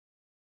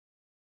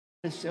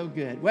It's so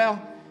good. Well,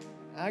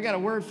 I got a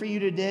word for you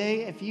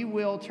today. If you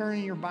will turn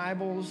in your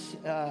Bibles,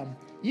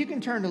 you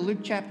can turn to Luke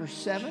chapter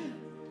 7.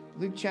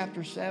 Luke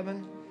chapter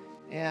 7.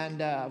 And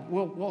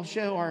we'll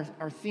show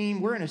our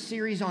theme. We're in a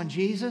series on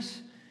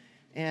Jesus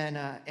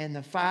and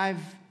the 5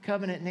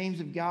 covenant names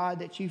of God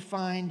that you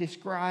find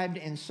described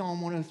in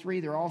Psalm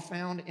 103. They're all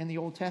found in the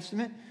Old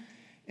Testament.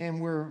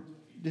 And we're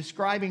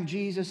describing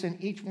Jesus in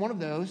each one of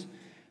those.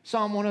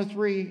 Psalm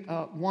 103,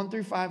 1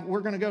 through 5.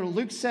 We're going to go to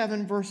Luke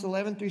 7, verse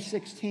 11 through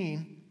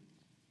 16.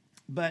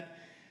 But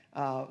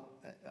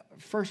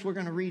first we're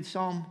going to read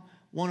Psalm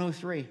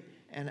 103.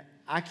 And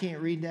I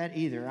can't read that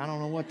either. I don't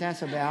know what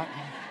that's about.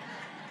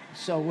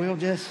 So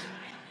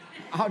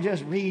I'll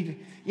just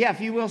read. Yeah,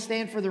 if you will,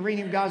 stand for the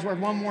reading of God's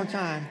word one more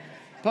time.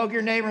 Poke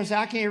your neighbor and say,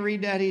 I can't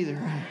read that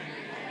either.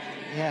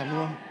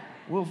 Yeah,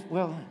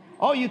 we'll.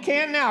 Oh, you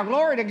can now.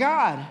 Glory to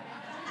God.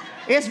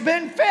 It's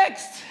been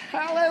fixed.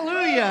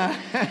 Hallelujah.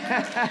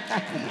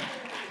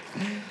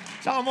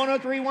 Psalm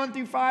 103, 1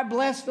 through 5.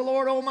 Bless the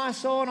Lord, O my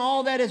soul, and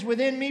all that is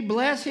within me.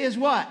 Bless his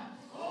what?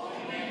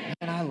 Holy.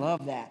 And I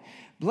love that.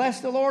 Bless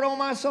the Lord, O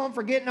my soul, and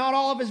forget not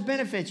all of his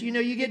benefits. You know,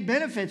 you get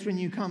benefits when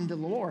you come to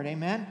the Lord.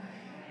 Amen.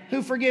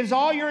 Who forgives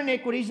all your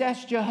iniquities.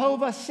 That's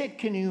Jehovah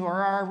Sitkanu, or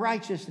our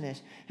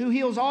righteousness. Who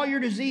heals all your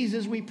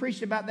diseases. We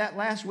preached about that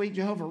last week,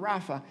 Jehovah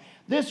Rapha.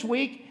 This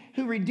week,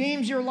 who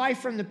redeems your life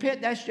from the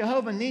pit. That's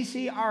Jehovah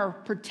Nisi, our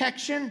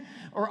protection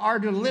or our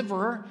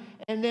deliverer.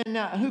 And then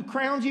who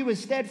crowns you with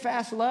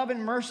steadfast love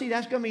and mercy.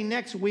 That's going to be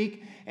next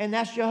week. And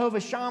that's Jehovah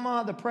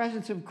Shammah, the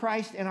presence of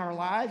Christ in our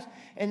lives.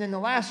 And then the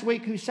last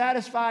week, who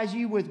satisfies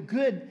you with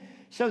good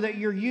so that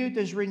your youth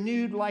is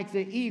renewed like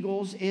the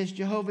eagles, is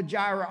Jehovah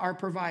Jireh, our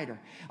provider.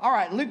 All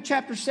right, Luke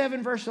chapter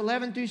 7, verse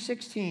 11 through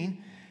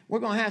 16. We're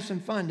going to have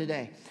some fun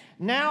today.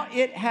 Now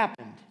it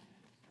happened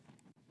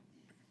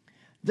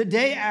the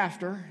day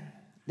after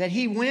that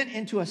he went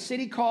into a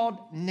city called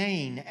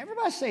Nain.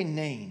 Everybody say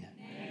Nain.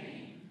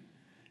 Nain.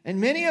 And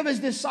many of his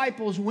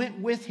disciples went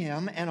with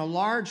him, and a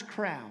large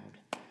crowd.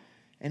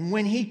 And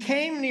when he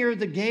came near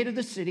the gate of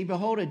the city,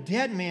 behold, a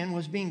dead man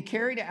was being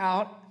carried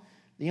out,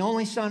 the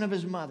only son of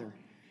his mother,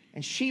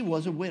 and she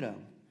was a widow.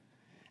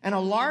 And a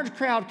large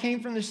crowd came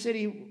from the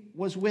city,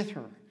 was with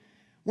her.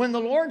 When the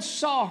Lord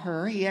saw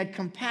her, he had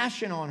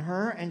compassion on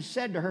her and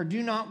said to her,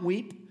 do not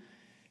weep.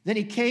 Then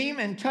he came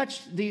and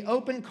touched the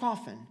open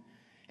coffin,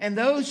 and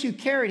those who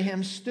carried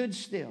him stood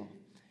still.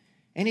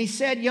 And he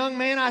said, young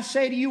man, I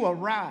say to you,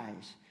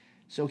 arise.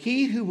 So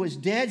he who was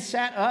dead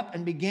sat up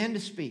and began to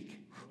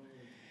speak.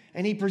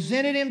 And he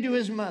presented him to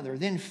his mother.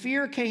 Then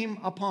fear came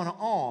upon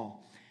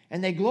all,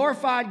 and they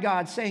glorified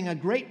God, saying, a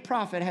great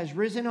prophet has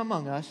risen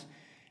among us,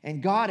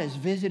 and God has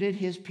visited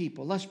his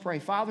people. Let's pray.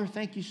 Father,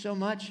 thank you so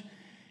much.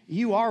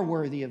 You are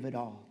worthy of it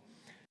all.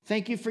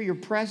 Thank you for your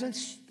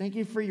presence. Thank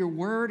you for your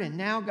word. And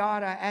now,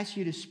 God, I ask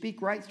you to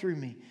speak right through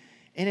me.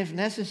 And if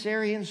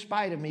necessary, in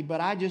spite of me.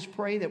 But I just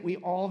pray that we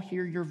all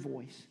hear your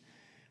voice.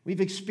 We've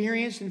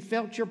experienced and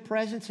felt your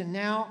presence. And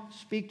now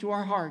speak to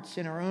our hearts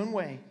in our own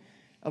way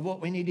of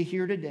what we need to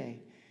hear today.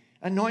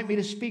 Anoint me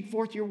to speak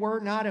forth your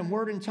word, not in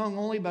word and tongue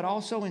only, but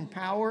also in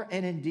power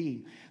and in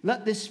deed.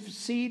 Let this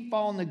seed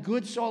fall in the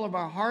good soil of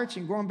our hearts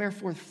and grow and bear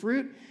forth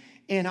fruit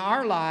in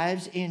our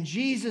lives. In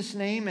Jesus'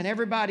 name. And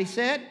everybody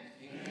said,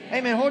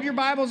 amen. Hold your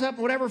Bibles up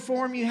in whatever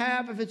form you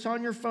have. If it's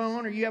on your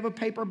phone or you have a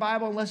paper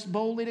Bible, and let's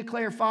boldly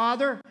declare,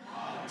 Father,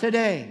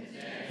 today,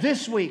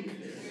 this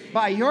week,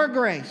 by your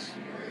grace,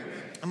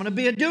 I'm going to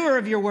be a doer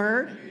of your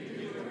word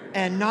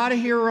and not a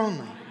hearer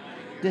only,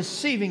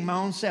 deceiving my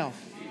own self.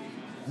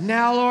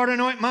 Now, Lord,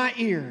 anoint my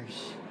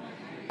ears,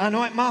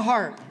 anoint my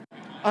heart,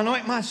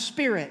 anoint my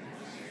spirit,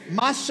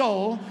 my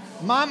soul,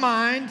 my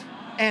mind,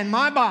 and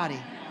my body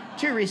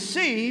to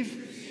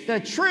receive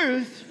the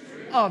truth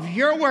of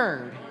your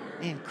word.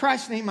 In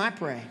Christ's name I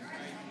pray.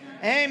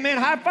 Amen.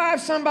 High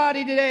five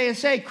somebody today and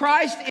say,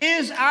 Christ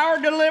is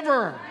our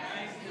deliverer.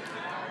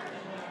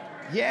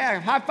 Yeah,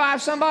 high five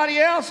somebody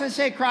else and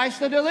say, Christ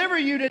will deliver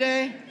you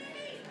today.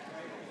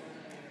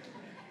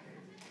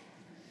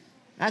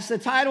 That's the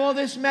title of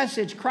this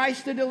message,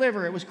 Christ the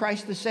Deliverer. It was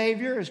Christ the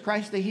Savior, it was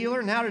Christ the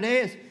Healer. Now today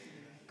is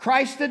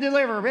Christ the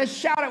Deliverer. Let's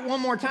shout it one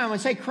more time and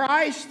say,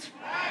 Christ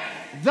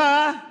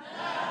the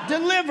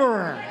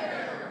Deliverer.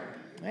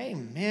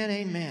 Amen,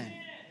 amen.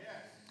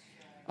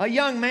 A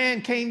young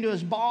man came to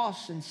his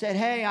boss and said,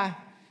 hey,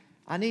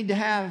 I need to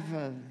have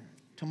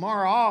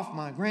tomorrow off.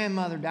 My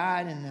grandmother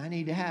died and I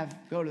need to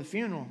go to the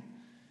funeral.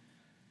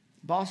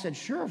 The boss said,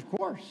 sure, of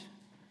course.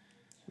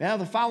 Well,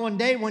 the following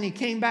day when he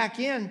came back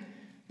in,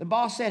 the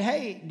boss said,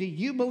 hey, do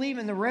you believe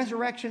in the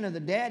resurrection of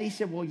the dead? He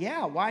said, well,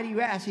 yeah. Why do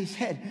you ask? He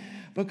said,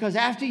 because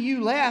after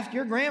you left,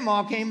 your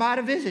grandma came by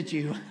to visit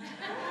you.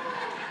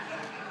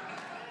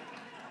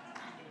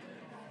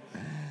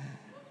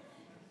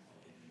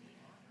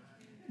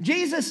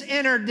 Jesus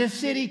entered this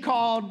city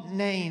called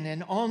Nain,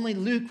 and only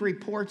Luke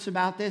reports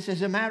about this.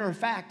 As a matter of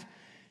fact,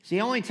 it's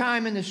the only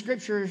time in the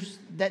scriptures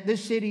that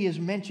this city is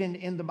mentioned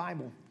in the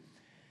Bible.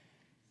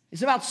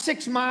 It's about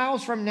 6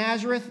 miles from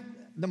Nazareth,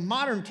 the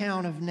modern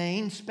town of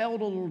Nain,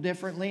 spelled a little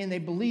differently, and they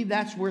believe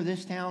that's where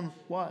this town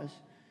was.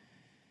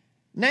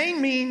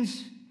 Nain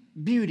means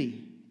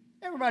beauty.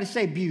 Everybody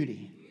say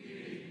beauty.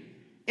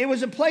 It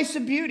was a place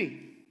of beauty.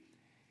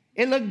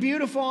 It looked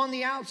beautiful on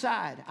the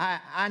outside.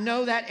 I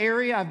know that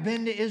area. I've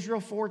been to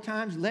Israel 4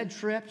 times, led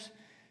trips.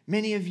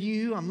 Many of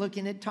you, I'm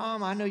looking at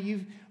Tom, I know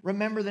you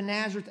remember the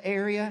Nazareth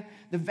area.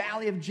 The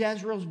Valley of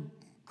Jezreel's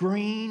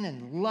green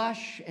and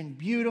lush and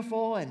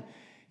beautiful, and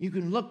you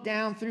can look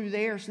down through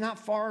there. It's not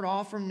far at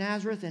all from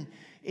Nazareth, and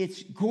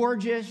it's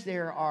gorgeous.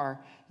 There are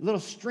little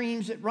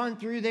streams that run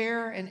through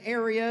there and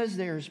areas.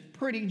 There's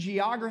pretty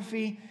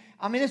geography.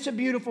 I mean, it's a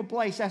beautiful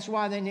place. That's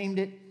why they named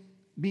it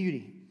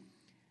Beauty.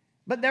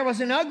 But there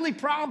was an ugly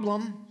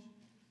problem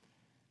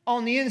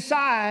on the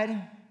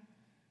inside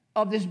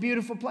of this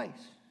beautiful place.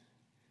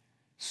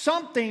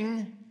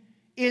 Something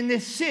in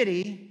this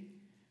city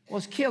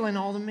was killing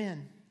all the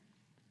men.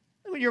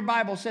 Look what your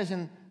Bible says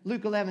in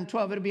Luke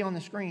 11:12. It'll be on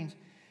the screens.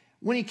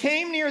 When he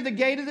came near the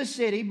gate of the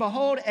city,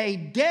 behold, a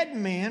dead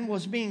man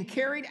was being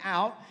carried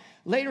out.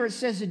 Later it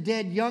says a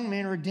dead young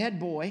man or a dead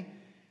boy,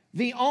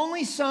 the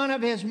only son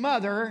of his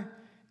mother,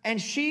 and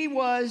she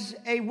was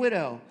a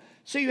widow.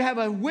 So you have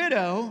a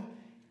widow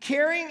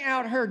carrying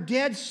out her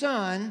dead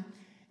son,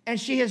 and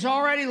she has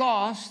already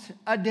lost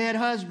a dead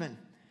husband.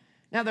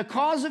 Now, the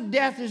cause of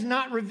death is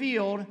not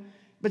revealed,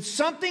 but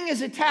something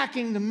is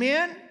attacking the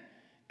men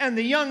and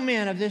the young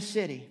men of this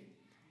city.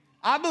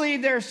 I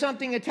believe there is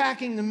something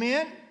attacking the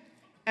men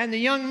and the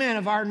young men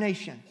of our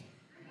nation.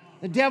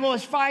 The devil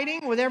is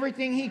fighting with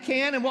everything he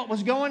can, and what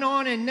was going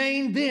on in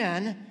Nain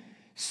then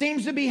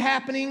seems to be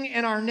happening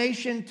in our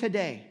nation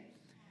today.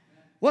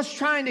 What's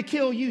trying to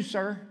kill you,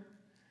 sir?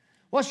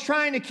 What's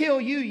trying to kill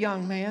you,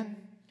 young man?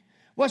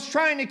 What's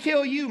trying to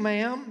kill you,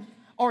 ma'am,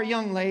 or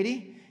young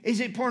lady?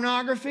 Is it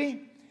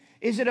pornography?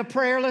 Is it a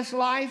prayerless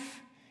life?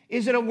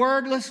 Is it a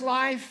wordless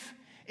life?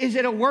 Is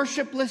it a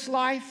worshipless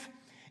life?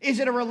 Is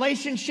it a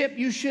relationship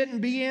you shouldn't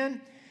be in?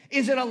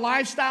 Is it a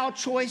lifestyle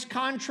choice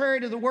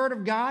contrary to the Word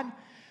of God?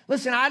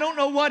 Listen, I don't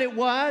know what it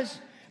was,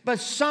 but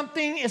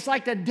something, it's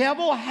like the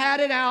devil had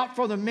it out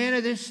for the men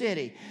of this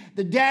city.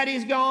 The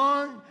daddy's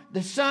gone.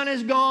 The son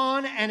is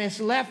gone, and it's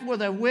left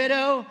with a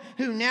widow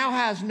who now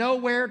has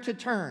nowhere to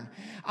turn.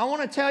 I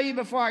want to tell you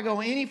before I go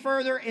any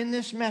further in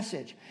this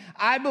message,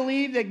 I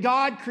believe that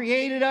God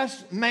created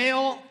us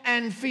male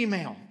and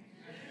female.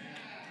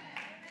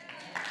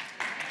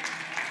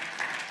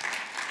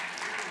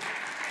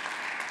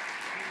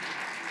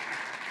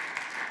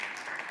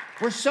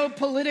 We're so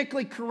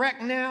politically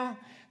correct now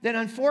that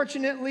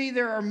unfortunately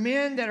there are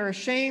men that are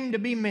ashamed to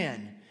be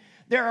men.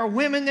 There are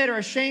women that are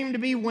ashamed to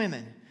be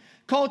women.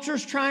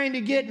 Culture's trying to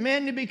get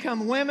men to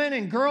become women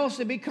and girls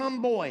to become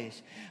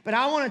boys. But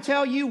I want to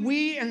tell you,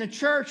 we in the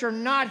church are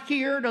not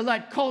here to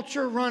let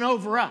culture run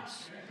over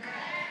us.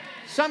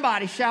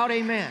 Somebody shout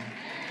amen.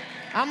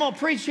 I'm going to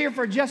preach here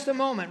for just a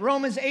moment.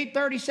 Romans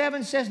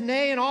 8:37 says,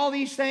 nay, in all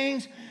these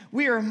things,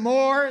 we are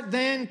more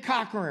than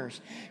conquerors.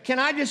 Can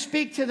I just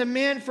speak to the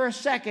men for a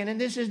second? And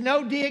this is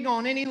no dig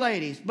on any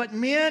ladies, but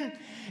men,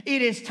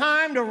 it is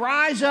time to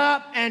rise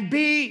up and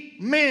be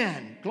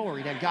men.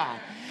 Glory to God.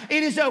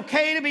 It is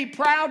okay to be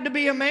proud to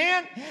be a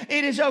man.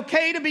 It is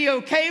okay to be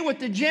okay with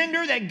the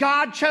gender that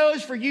God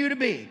chose for you to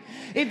be.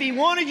 If he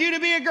wanted you to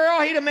be a girl,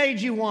 he'd have made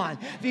you one.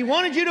 If he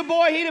wanted you to be a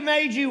boy, he'd have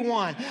made you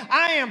one.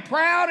 I am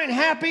proud and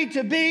happy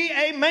to be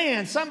a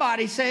man.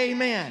 Somebody say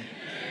amen.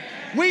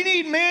 We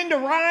need men to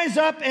rise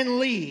up and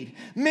lead.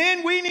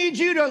 Men, we need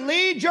you to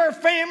lead your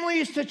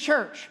families to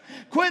church.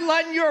 Quit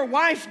letting your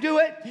wife do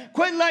it.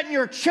 Quit letting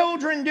your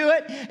children do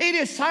it. It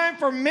is time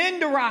for men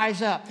to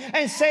rise up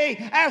and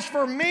say, as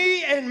for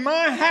me and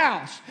my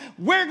house,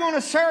 we're going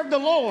to serve the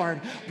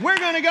Lord. We're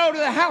going to go to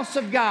the house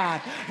of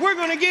God. We're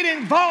going to get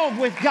involved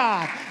with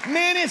God.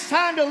 Men, it's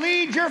time to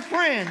lead your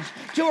friends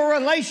to a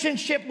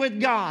relationship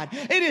with God.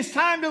 It is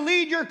time to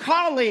lead your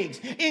colleagues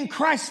in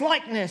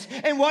Christ-likeness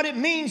and what it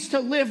means to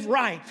live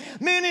right.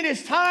 Men, it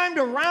is time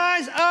to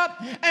rise up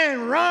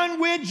and run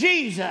with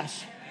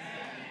Jesus.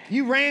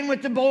 You ran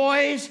with the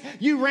boys.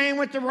 You ran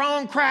with the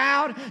wrong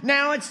crowd.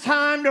 Now it's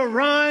time to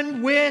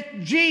run with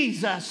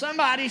Jesus.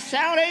 Somebody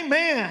shout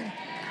amen.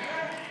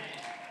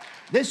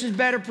 This is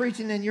better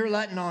preaching than you're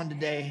letting on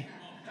today.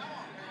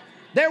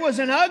 There was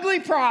an ugly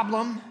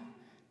problem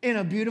in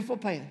a beautiful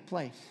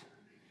place.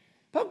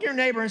 Poke your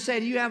neighbor and say,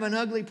 do you have an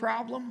ugly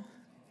problem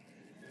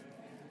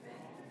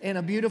in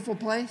a beautiful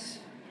place?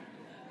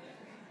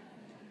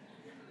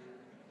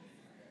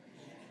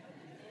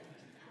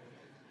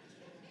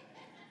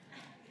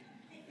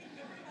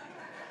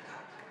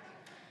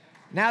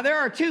 Now, there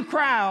are two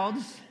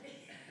crowds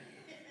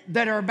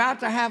that are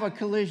about to have a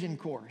collision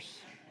course.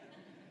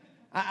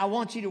 I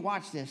want you to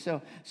watch this. So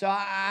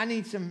I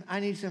need some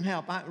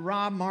help.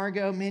 Rob,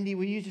 Margot, Mindy,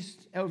 will you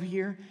just over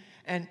here?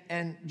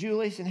 And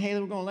Julius and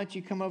Haley, we're going to let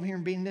you come over here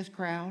and be in this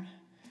crowd.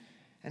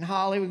 And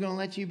Holly, we're going to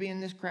let you be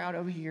in this crowd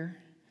over here.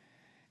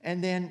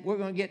 And then we're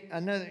going to get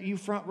another, you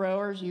front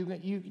rowers,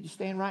 you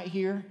stand right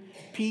here.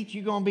 Pete,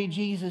 you're going to be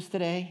Jesus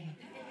today.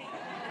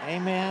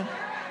 Amen.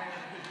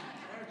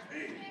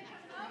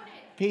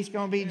 Peace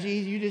going to be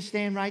Jesus. You just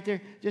stand right there.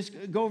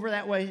 Just go over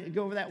that way.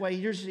 Go over that way.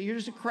 You're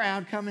just a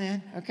crowd coming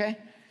in, okay?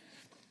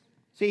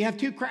 So you have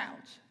two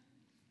crowds.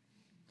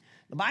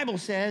 The Bible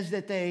says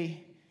that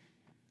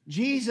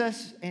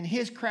Jesus and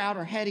his crowd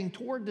are heading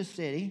toward the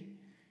city.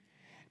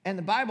 And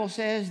the Bible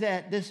says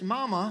that this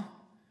mama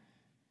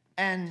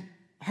and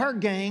her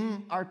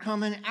gang are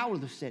coming out of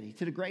the city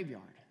to the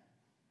graveyard.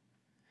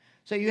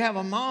 So you have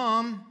a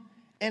mom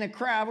and a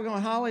crowd. We're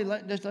going, Holly,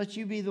 just let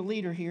you be the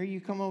leader here.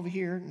 You come over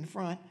here in the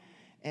front.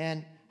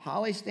 And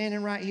Holly's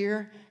standing right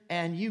here.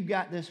 And you've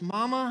got this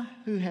mama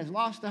who has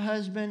lost a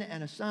husband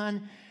and a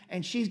son.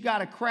 And she's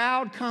got a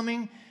crowd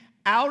coming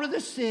out of the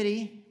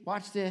city,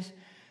 watch this,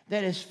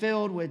 that is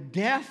filled with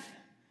death,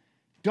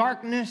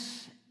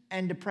 darkness,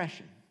 and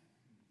depression.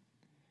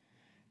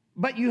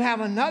 But you have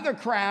another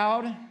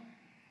crowd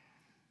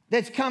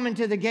that's coming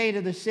to the gate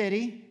of the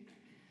city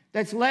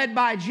that's led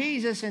by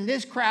Jesus, and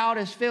this crowd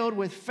is filled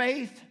with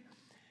faith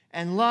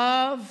and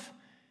love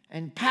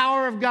and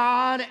power of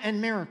God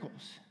and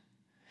miracles.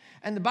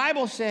 And the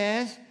Bible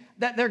says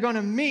that they're going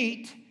to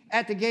meet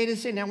at the gate of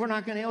the city. Now, we're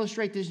not going to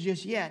illustrate this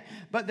just yet,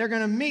 but they're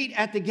going to meet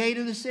at the gate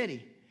of the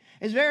city.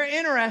 It's very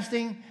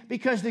interesting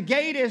because the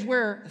gate is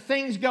where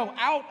things go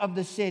out of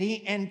the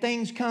city and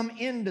things come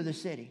into the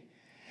city.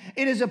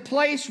 It is a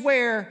place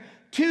where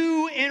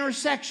two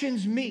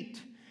intersections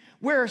meet,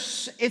 where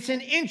it's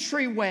an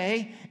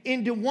entryway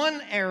into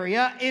one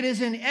area. It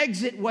is an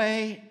exit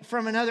way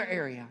from another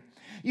area.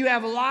 You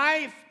have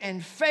life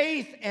and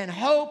faith and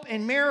hope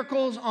and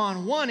miracles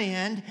on one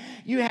end.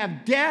 You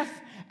have death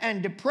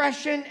and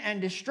depression and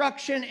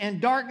destruction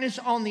and darkness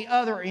on the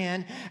other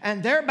end.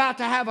 And they're about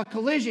to have a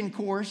collision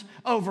course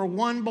over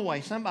one boy.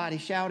 Somebody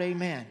shout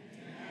amen.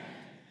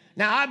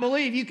 Now, I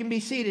believe you can be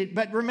seated,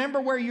 but remember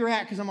where you're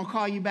at, because I'm going to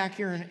call you back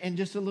here in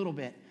just a little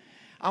bit.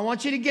 I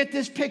want you to get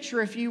this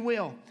picture, if you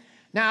will.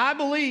 Now,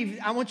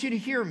 I want you to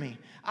hear me.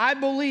 I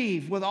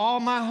believe with all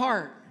my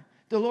heart,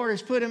 the Lord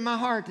has put in my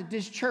heart that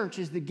this church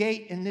is the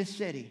gate in this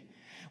city,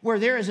 where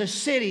there is a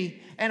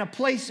city and a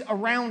place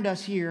around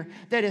us here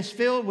that is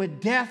filled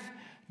with death,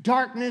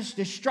 darkness,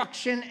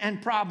 destruction,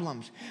 and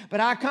problems. But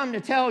I come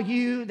to tell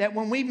you that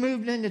when we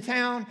moved into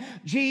town,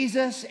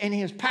 Jesus and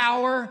his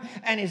power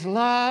and his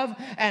love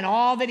and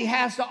all that he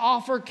has to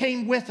offer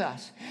came with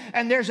us.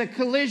 And there's a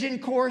collision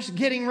course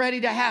getting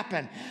ready to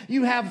happen.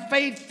 You have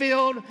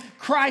faith-filled,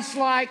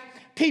 Christ-like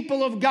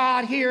people of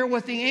God here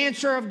with the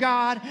answer of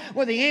God,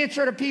 with the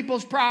answer to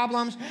people's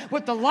problems,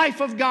 with the life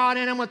of God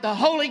in them, with the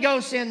Holy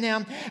Ghost in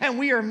them. And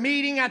we are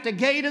meeting at the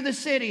gate of the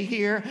city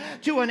here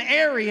to an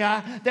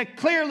area that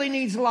clearly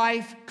needs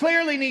life,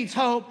 clearly needs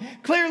hope,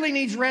 clearly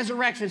needs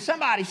resurrection.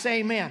 Somebody say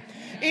amen.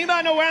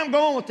 Anybody know where I'm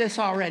going with this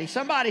already?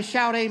 Somebody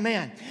shout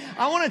amen.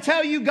 I want to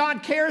tell you,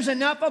 God cares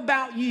enough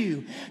about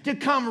you to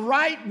come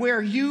right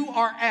where you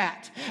are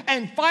at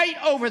and fight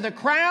over the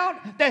crowd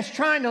that's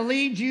trying to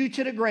lead you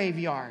to the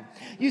graveyard.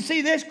 You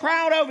see, this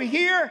crowd over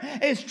here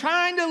is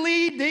trying to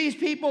lead these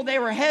people. They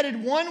were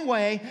headed one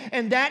way,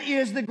 and that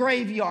is the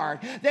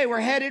graveyard. They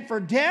were headed for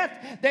death.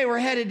 They were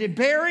headed to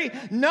bury.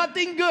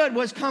 Nothing good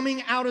was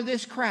coming out of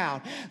this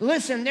crowd.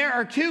 Listen, there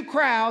are two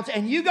crowds,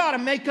 and you got to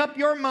make up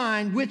your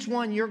mind which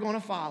one you're going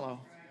to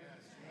follow.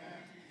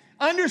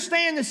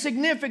 Understand the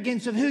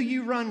significance of who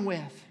you run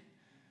with.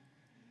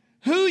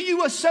 Who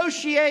you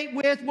associate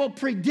with will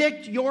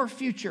predict your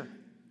future.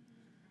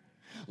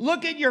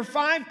 Look at your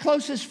 5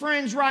 closest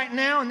friends right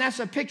now, and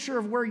that's a picture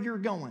of where you're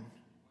going.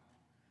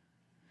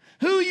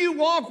 Who you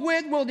walk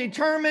with will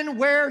determine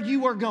where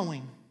you are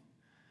going.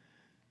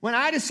 When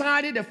I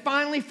decided to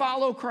finally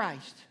follow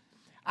Christ,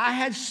 I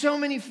had so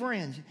many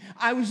friends.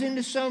 I was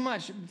into so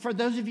much. For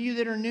those of you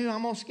that are new,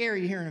 I'm going to scare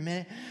you here in a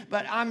minute.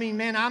 But I mean,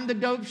 man, I'm the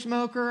dope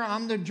smoker.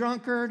 I'm the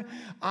drunkard.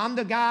 I'm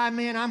the guy,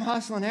 man, I'm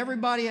hustling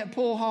everybody at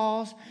pool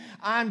halls.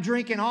 I'm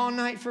drinking all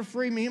night for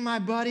free. Me and my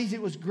buddies,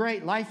 it was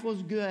great. Life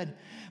was good.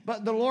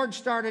 But the Lord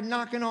started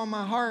knocking on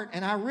my heart,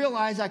 and I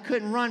realized I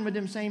couldn't run with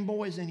them same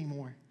boys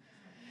anymore.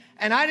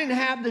 And I didn't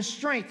have the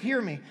strength,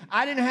 hear me,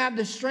 I didn't have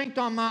the strength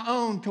on my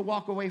own to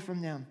walk away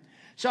from them.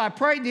 So I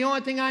prayed the only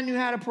thing I knew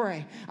how to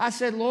pray. I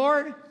said,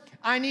 Lord,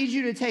 I need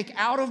you to take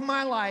out of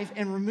my life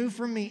and remove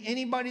from me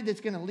anybody that's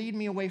going to lead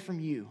me away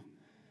from you.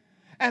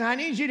 And I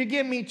need you to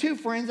give me 2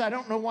 friends. I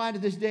don't know why to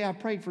this day I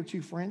prayed for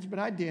 2 friends, but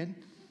I did.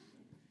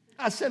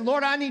 I said,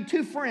 Lord, I need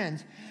 2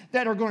 friends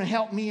that are going to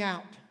help me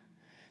out,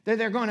 that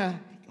they're going to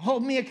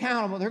hold me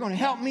accountable. They're going to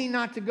help me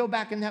not to go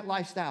back in that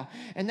lifestyle.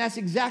 And that's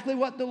exactly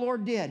what the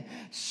Lord did.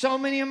 So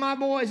many of my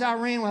boys I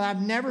ran with,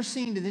 I've never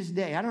seen to this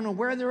day. I don't know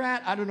where they're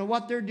at. I don't know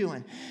what they're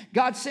doing.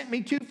 God sent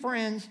me 2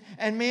 friends,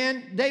 and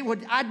man,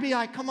 I'd be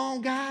like, come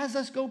on, guys,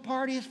 let's go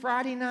party. It's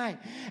Friday night.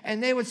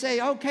 And they would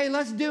say, okay,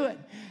 let's do it.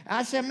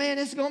 I said, man,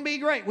 this is going to be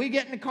great. We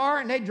get in the car,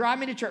 and they'd drive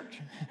me to church.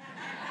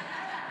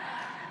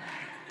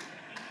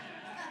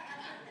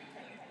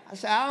 I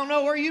said, I don't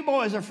know where you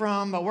boys are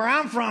from, but where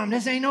I'm from,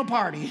 this ain't no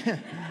party.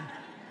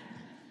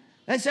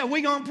 They said,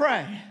 we're going to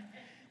pray.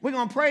 We're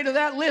going to pray till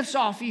that lifts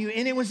off of you.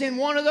 And it was in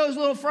one of those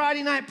little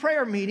Friday night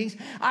prayer meetings,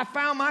 I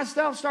found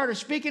myself started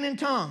speaking in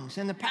tongues,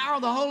 and the power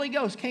of the Holy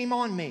Ghost came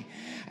on me.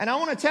 And I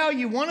want to tell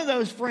you, one of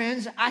those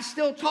friends I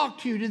still talk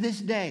to this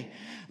day.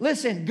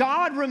 Listen,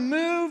 God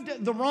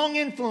removed the wrong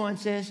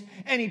influences,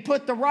 and He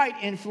put the right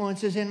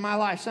influences in my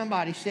life.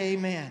 Somebody say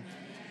amen.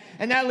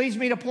 And that leads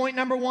me to point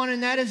number one,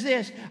 and that is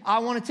this. I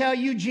want to tell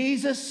you,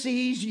 Jesus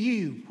sees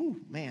you.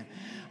 Whew, man,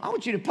 I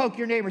want you to poke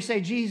your neighbor and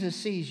say, Jesus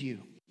sees you.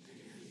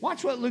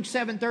 Watch what Luke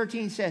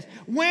 7:13 says.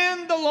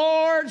 When the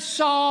Lord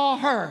saw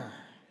her.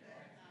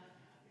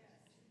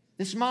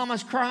 This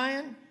mama's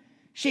crying.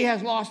 She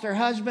has lost her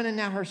husband and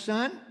now her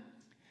son.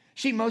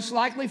 She most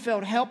likely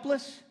felt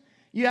helpless.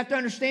 You have to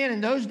understand, in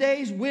those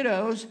days,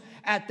 widows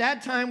at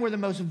that time were the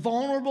most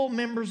vulnerable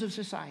members of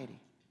society.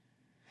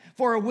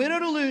 For a widow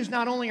to lose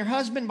not only her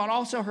husband but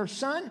also her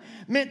son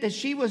meant that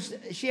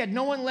she had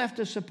no one left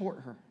to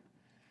support her.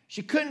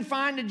 She couldn't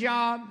find a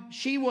job.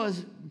 She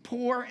was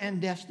poor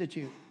and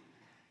destitute.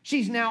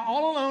 She's now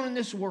all alone in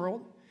this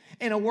world,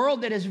 in a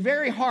world that is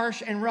very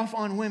harsh and rough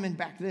on women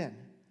back then.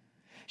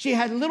 She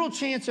had little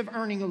chance of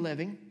earning a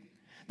living.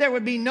 There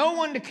would be no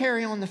one to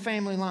carry on the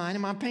family line.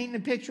 Am I painting a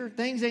picture?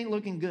 Things ain't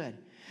looking good.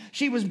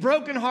 She was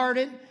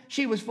brokenhearted.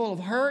 She was full of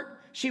hurt.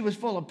 She was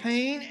full of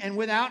pain and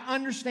without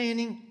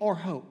understanding or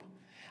hope.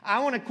 I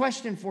want a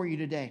question for you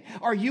today.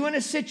 Are you in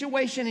a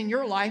situation in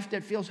your life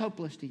that feels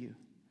hopeless to you?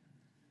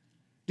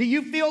 Do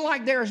you feel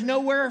like there is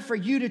nowhere for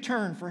you to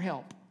turn for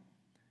help?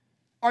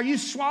 Are you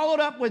swallowed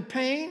up with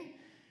pain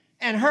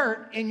and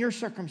hurt in your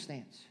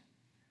circumstance?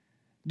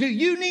 Do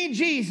you need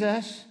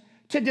Jesus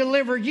to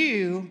deliver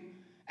you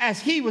as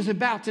He was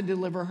about to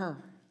deliver her?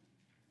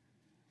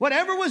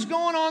 Whatever was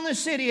going on in the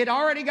city had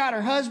already got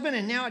her husband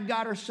and now it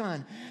got her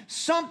son.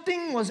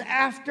 Something was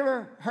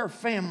after her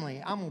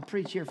family. I'm going to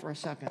preach here for a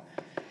second.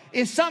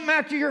 Is something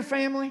after your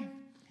family?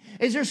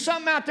 Is there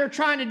something out there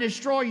trying to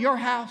destroy your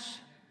house?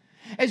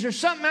 Is there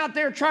something out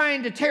there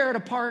trying to tear it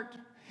apart?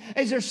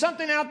 Is there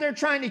something out there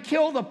trying to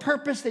kill the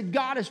purpose that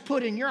God has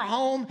put in your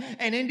home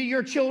and into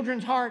your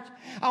children's heart?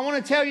 I want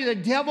to tell you, the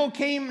devil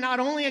came not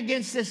only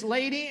against this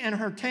lady and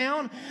her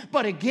town,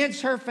 but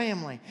against her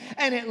family.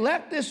 And it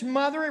left this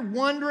mother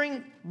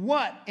wondering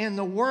what in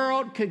the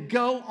world could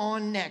go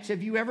on next.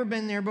 Have you ever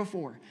been there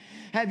before?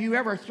 Have you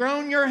ever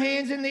thrown your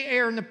hands in the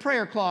air in the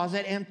prayer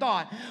closet and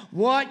thought,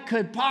 what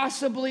could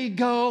possibly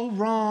go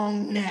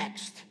wrong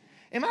next?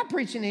 Am I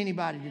preaching to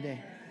anybody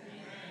today?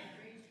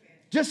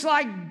 Just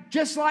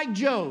like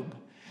Job,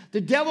 the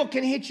devil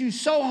can hit you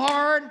so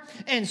hard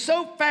and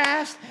so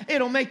fast,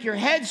 it'll make your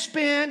head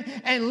spin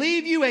and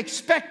leave you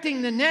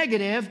expecting the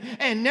negative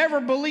and never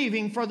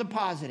believing for the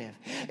positive.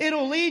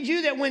 It'll lead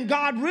you that when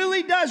God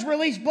really does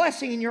release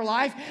blessing in your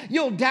life,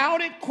 you'll doubt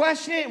it,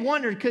 question it,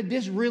 wonder, could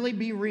this really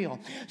be real?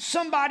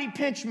 Somebody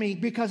pinch me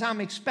because I'm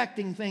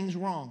expecting things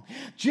wrong.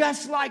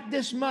 Just like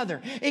this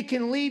mother, it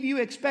can leave you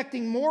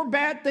expecting more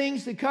bad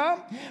things to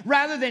come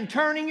rather than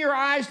turning your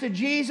eyes to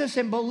Jesus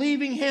and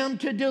believing Him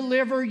to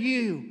deliver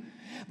you.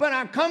 But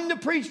I've come to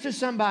preach to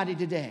somebody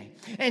today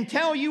and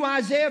tell you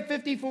Isaiah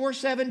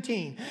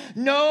 54:17.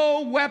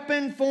 No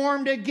weapon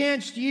formed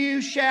against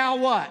you shall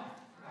what?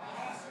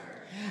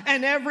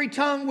 And every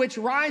tongue which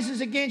rises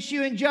against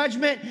you in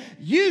judgment,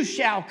 you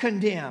shall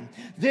condemn.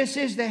 This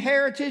is the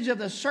heritage of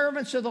the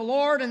servants of the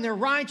Lord, and their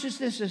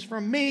righteousness is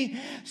from me,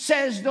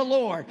 says the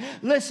Lord.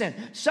 Listen,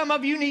 some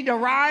of you need to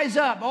rise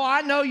up. Oh,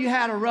 I know you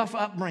had a rough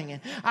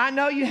upbringing. I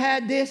know you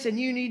had this and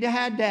you need to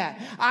have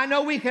that. I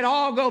know we could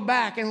all go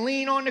back and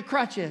lean on the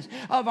crutches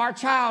of our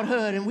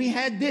childhood, and we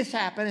had this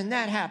happen and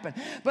that happen.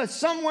 But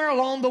somewhere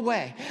along the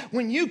way,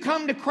 when you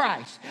come to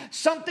Christ,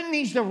 something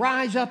needs to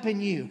rise up in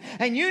you,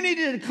 and you need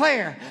to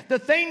declare, the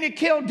thing that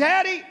killed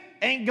Daddy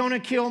ain't going to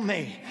kill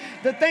me.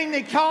 The thing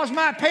that caused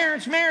my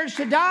parents' marriage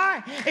to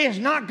die is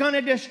not going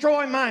to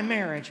destroy my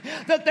marriage.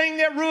 The thing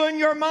that ruined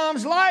your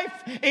mom's life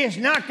is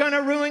not going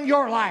to ruin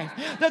your life.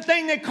 The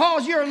thing that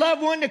caused your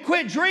loved one to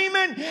quit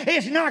dreaming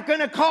is not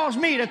going to cause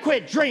me to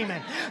quit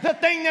dreaming. The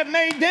thing that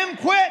made them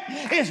quit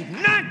is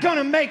not going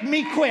to make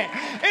me quit.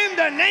 In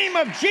the name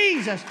of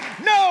Jesus,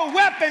 no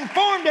weapon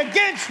formed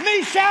against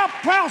me shall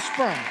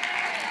prosper.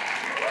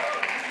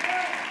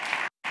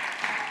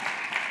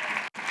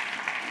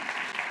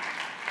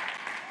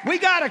 We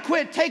got to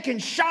quit taking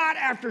shot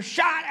after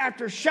shot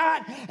after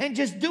shot and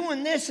just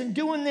doing this and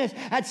doing this.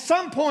 At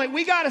some point,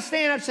 we got to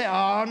stand up and say,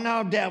 oh,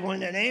 no, devil,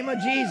 in the name of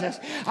Jesus,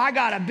 I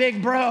got a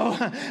big bro,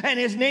 and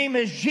his name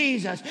is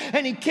Jesus,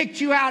 and he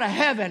kicked you out of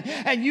heaven,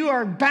 and you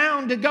are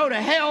bound to go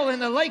to hell in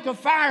the lake of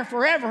fire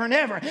forever and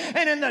ever.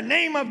 And in the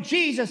name of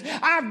Jesus,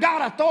 I've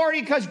got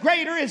authority because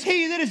greater is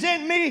he that is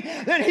in me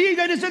than he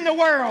that is in the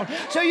world.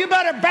 So you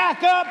better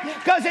back up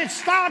because it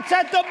starts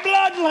at the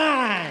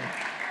bloodline.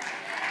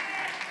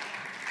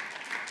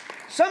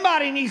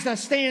 Somebody needs to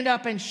stand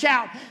up and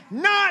shout,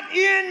 not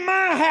in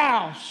my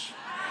house.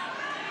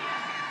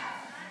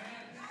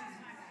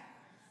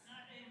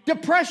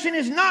 Depression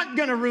is not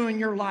going to ruin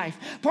your life.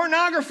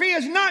 Pornography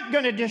is not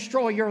going to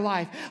destroy your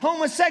life.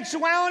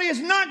 Homosexuality is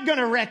not going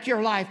to wreck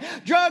your life.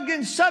 Drug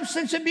and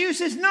substance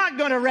abuse is not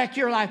going to wreck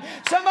your life.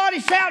 Somebody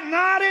shout,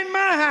 not in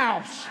my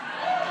house.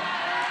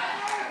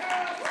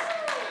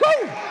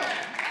 Woo!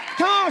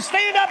 Come on,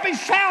 stand up and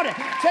shout it.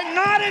 Say,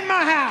 not in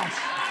my house.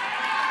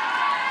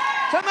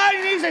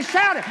 Somebody needs to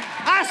shout it.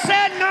 I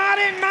said, not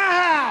in my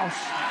house.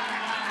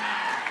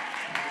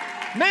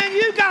 Man,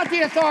 you got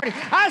the authority.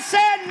 I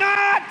said,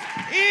 not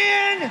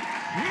in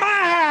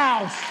my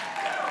house.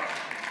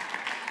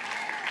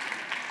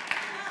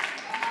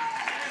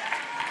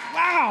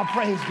 Wow,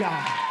 praise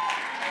God.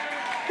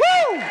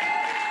 Woo!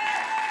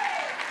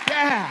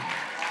 Yeah.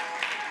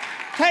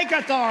 Take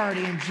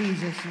authority in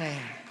Jesus'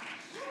 name.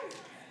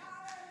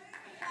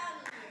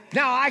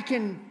 Now,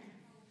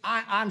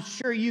 I'm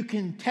sure you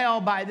can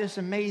tell by this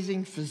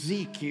amazing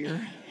physique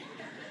here,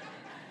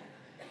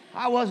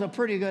 I was a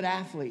pretty good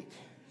athlete.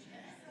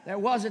 There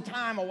was a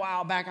time a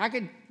while back, I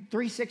could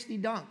 360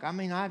 dunk. I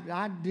mean,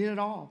 I did it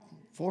all.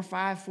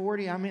 4.5,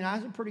 40. I mean, I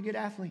was a pretty good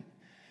athlete.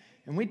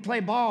 And we'd play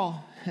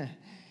ball,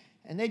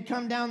 and they'd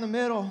come down the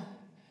middle,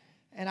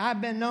 and I've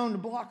been known to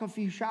block a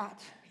few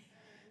shots.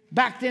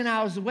 Back then,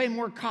 I was way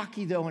more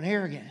cocky, though, and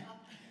arrogant.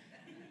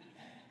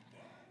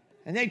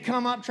 And they'd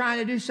come up trying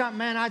to do something,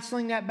 man, I'd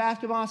sling that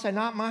basketball and say,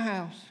 not my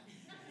house.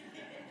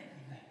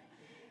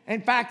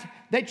 In fact,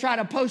 they'd try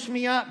to post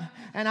me up,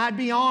 and I'd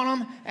be on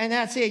them, and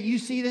that's it. You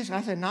see this?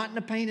 I said, not in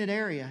the painted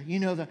area. You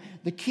know,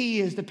 the key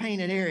is the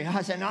painted area.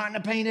 I said, not in the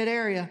painted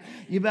area.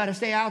 You better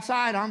stay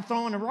outside. I'm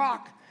throwing a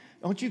rock.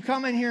 Don't you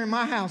come in here in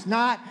my house.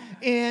 Not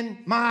in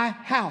my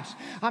house.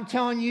 I'm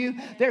telling you,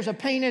 there's a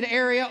painted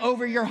area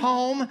over your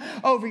home,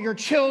 over your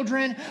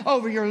children,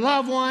 over your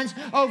loved ones,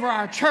 over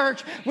our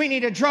church. We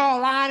need to draw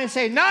a line and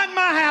say, not in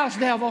my house,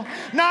 devil.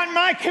 Not in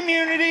my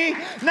community.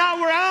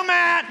 Not where I'm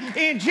at.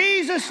 In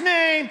Jesus'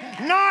 name,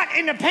 not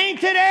in the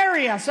painted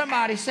area.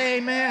 Somebody say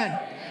amen. Amen.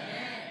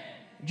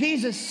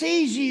 Jesus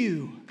sees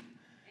you.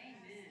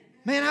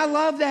 Man, I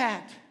love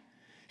that.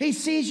 He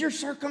sees your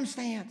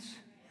circumstance.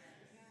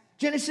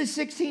 Genesis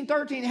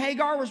 16:13,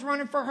 Hagar was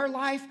running for her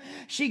life.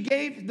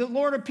 The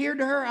Lord appeared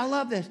to her. I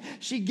love this.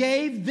 She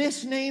gave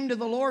this name to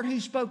the Lord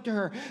who spoke to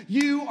her.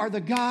 You are the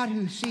God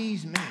who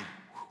sees me.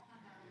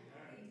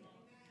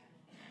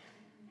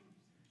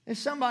 There's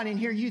somebody in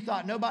here, you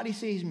thought, nobody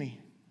sees me.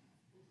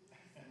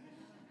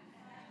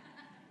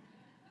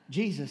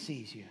 Jesus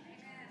sees you.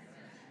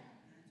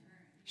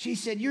 She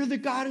said, you're the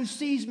God who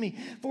sees me.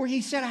 For he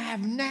said, I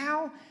have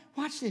now,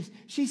 watch this.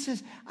 She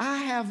says, I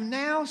have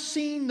now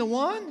seen the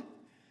one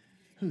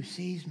who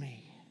sees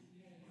me.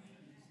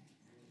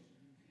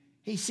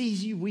 He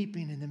sees you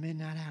weeping in the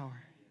midnight hour.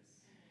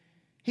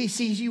 He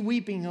sees you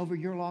weeping over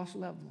your lost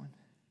loved one.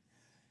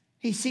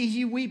 He sees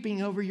you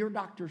weeping over your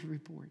doctor's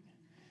report.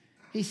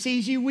 He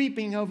sees you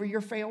weeping over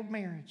your failed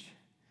marriage.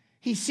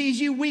 He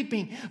sees you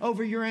weeping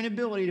over your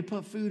inability to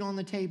put food on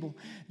the table.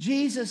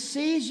 Jesus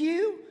sees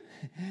you,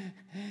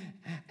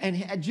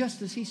 and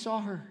just as he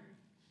saw her.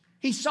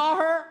 He saw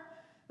her,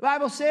 the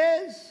Bible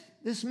says,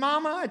 this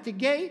mama at the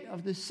gate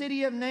of the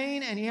city of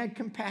Nain, and he had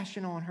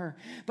compassion on her.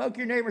 Poke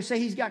your neighbor, say,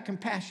 he's got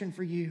compassion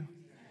for you.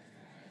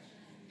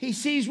 He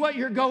sees what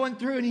you're going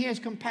through, and he has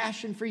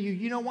compassion for you.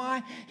 You know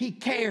why? He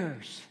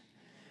cares.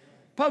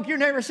 Poke your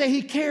neighbor, say,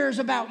 he cares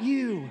about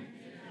you.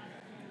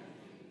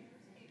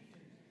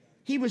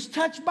 He was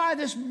touched by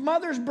this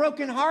mother's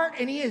broken heart,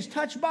 and he is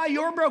touched by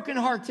your broken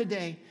heart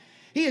today.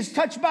 He is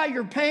touched by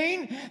your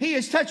pain. He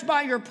is touched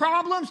by your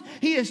problems.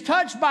 He is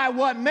touched by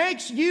what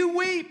makes you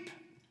weep.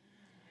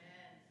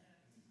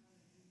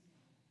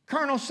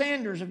 Colonel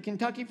Sanders of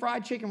Kentucky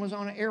Fried Chicken was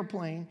on an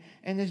airplane,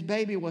 and this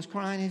baby was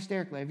crying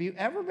hysterically. Have you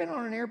ever been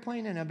on an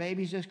airplane and a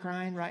baby's just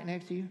crying right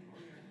next to you?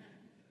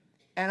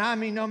 And I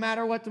mean, no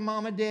matter what the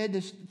mama did,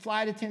 the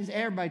flight attendants,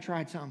 everybody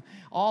tried something.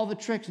 All the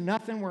tricks,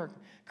 nothing worked.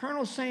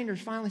 Colonel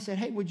Sanders finally said,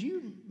 hey, would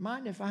you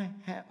mind if I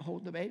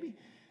hold the baby?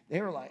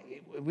 They were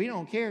like, we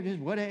don't care, just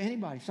what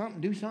anybody,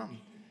 do something.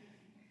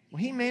 Well,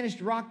 he managed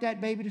to rock that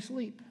baby to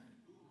sleep.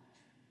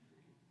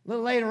 A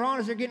little later on,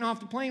 as they're getting off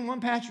the plane, one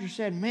passenger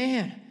said,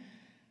 man,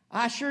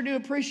 I sure do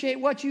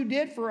appreciate what you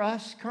did for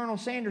us. Colonel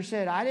Sanders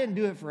said, I didn't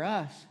do it for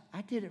us.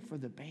 I did it for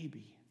the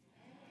baby.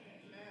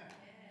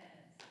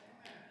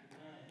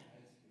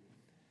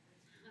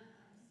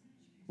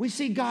 We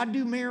see God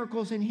do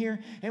miracles in here,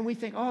 and we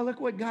think, oh,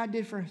 look what God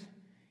did for us.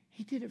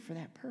 He did it for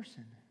that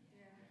person.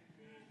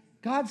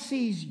 God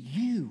sees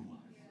you.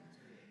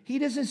 He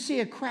doesn't see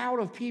a crowd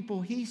of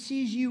people. He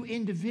sees you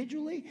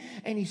individually,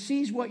 and he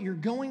sees what you're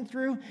going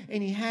through,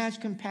 and he has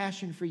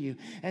compassion for you.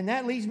 And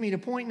that leads me to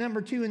point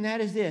number 2, and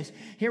that is this.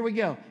 Here we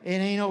go. It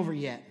ain't over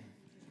yet.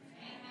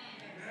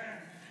 Amen.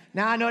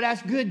 Now, I know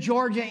that's good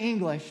Georgia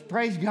English.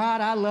 Praise God,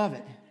 I love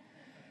it.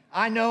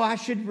 I know I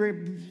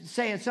should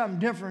say it something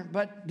different,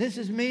 but this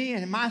is me,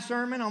 and in my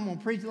sermon, I'm going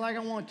to preach it like I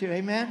want to.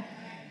 Amen?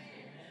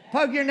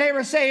 Poke your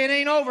neighbor, say, it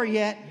ain't over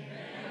yet.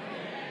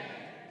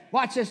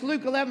 Watch this,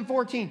 Luke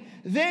 11:14.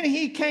 Then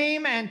he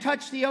came and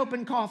touched the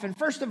open coffin.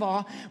 First of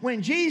all,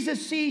 when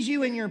Jesus sees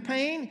you in your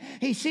pain,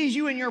 he sees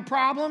you in your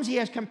problems, he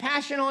has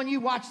compassion on you.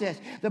 Watch this.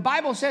 The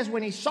Bible says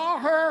when he saw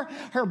her,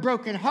 her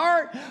broken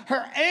heart,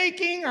 her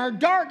aching, her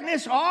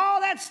darkness,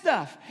 all that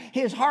stuff,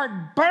 his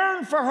heart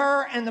burned for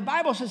her, and the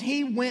Bible says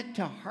he went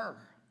to her.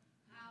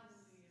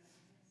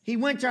 He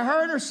went to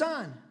her and her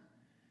son.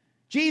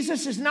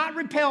 Jesus is not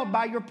repelled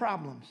by your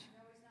problems.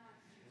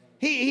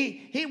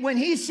 When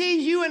he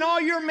sees you in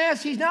all your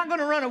mess, he's not going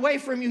to run away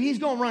from you. He's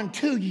going to run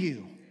to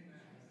you.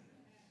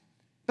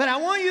 But I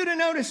want you to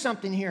notice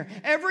something here.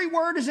 Every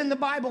word is in the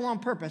Bible on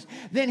purpose.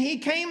 Then he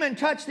came and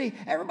touched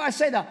everybody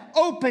say the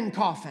open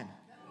coffin.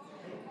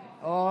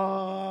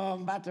 Oh,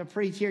 I'm about to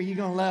preach here. You're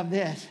going to love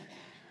this.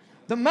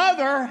 The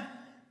mother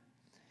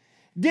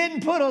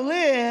didn't put a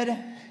lid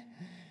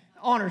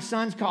on her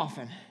son's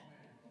coffin.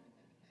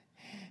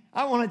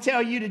 I want to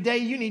tell you today,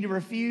 you need to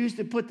refuse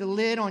to put the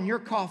lid on your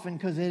coffin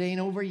because it ain't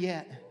over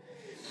yet.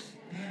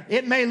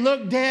 It may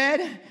look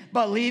dead,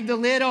 but leave the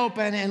lid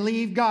open and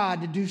leave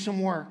God to do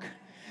some work.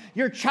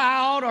 Your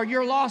child or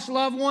your lost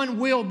loved one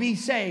will be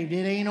saved.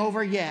 It ain't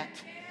over yet.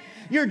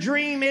 Your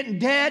dream isn't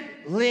dead.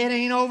 It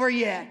ain't over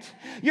yet.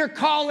 Your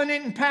calling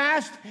isn't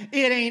past.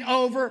 It ain't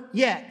over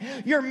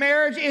yet. Your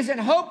marriage isn't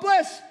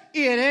hopeless.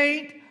 It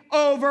ain't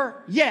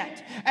over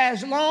yet.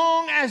 As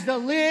long as the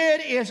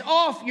lid is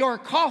off your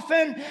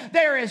coffin,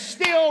 there is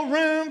still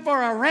room for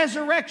a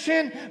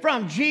resurrection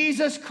from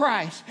Jesus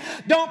Christ.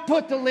 Don't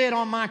put the lid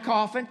on my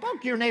coffin.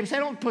 Poke your neighbor, say,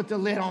 don't put the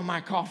lid on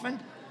my coffin.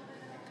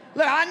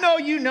 Look, I know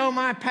you know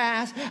my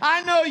past.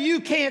 I know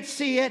you can't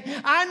see it.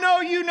 I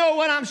know you know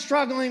what I'm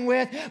struggling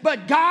with.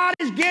 But God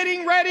is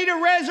getting ready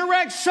to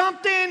resurrect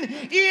something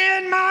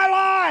in my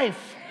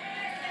life.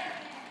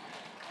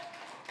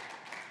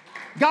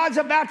 God's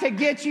about to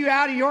get you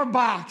out of your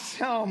box.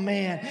 Oh,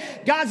 man.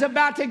 God's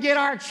about to get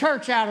our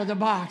church out of the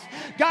box.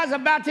 God's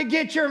about to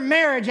get your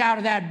marriage out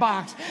of that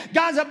box.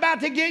 God's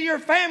about to get your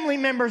family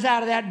members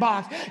out of that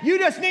box. You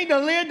just need the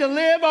lid to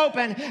live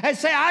open and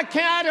say, I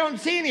don't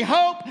see any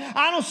hope.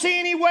 I don't see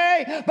any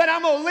way, but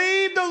I'm going to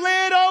leave the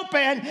lid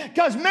open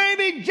because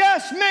maybe,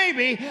 just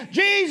maybe,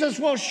 Jesus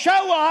will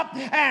show up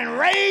and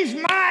raise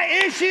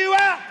my issue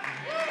up.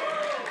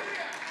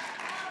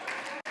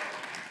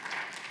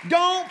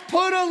 Don't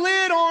put a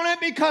lid on it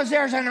because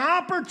there's an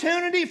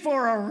opportunity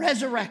for a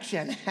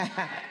resurrection.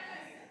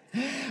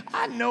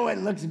 I know it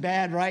looks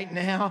bad right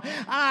now.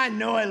 I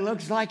know it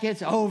looks like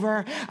it's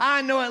over.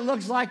 I know it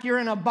looks like you're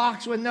in a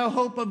box with no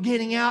hope of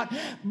getting out.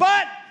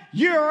 But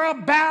you're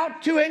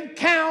about to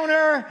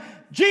encounter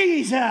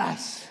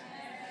Jesus.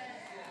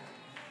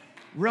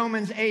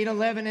 Romans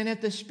 8:11, and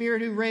if the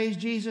Spirit who raised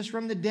Jesus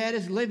from the dead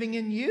is living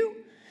in you,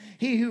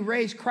 He who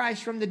raised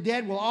Christ from the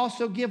dead will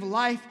also give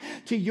life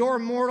to your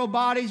mortal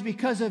bodies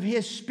because of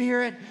His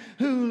Spirit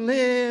who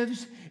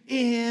lives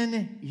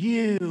in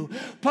you.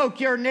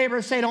 Poke your neighbor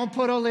and say, don't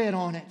put a lid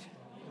on it.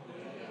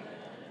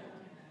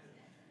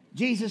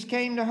 Jesus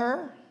came to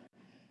her.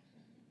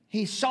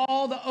 He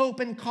saw the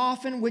open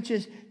coffin, which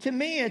is, to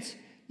me, it's,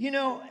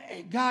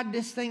 God,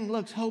 this thing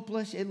looks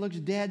hopeless. It looks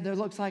dead. It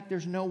looks like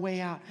there's no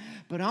way out.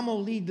 But I'm going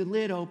to leave the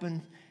lid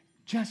open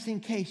just in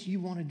case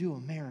you want to do a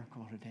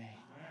miracle today.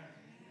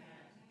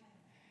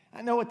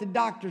 I know what the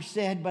doctor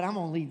said, but I'm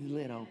going to leave the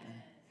lid open.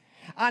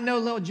 I know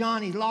little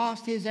Johnny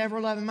lost his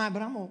ever-loving mind,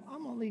 but I'm going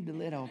to leave the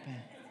lid open.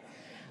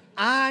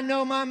 I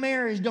know my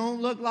marriage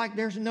don't look like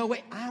there's no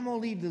way. I'm going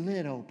to leave the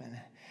lid open.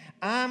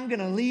 I'm going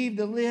to leave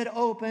the lid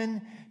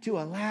open to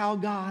allow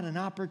God an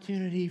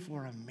opportunity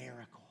for a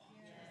miracle.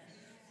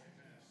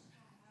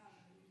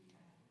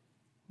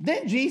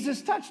 Then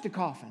Jesus touched the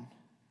coffin,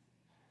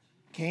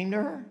 came to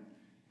her,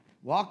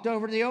 walked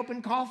over to the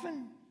open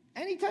coffin,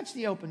 and he touched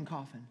the open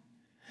coffin.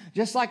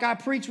 Just like I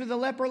preached with the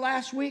leper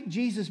last week,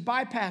 Jesus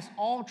bypassed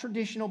all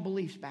traditional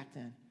beliefs back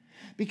then.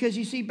 Because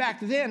you see, back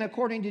then,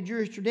 according to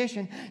Jewish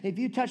tradition, if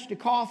you touched a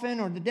coffin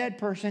or the dead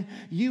person,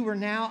 you were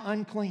now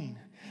unclean.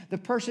 The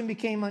person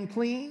became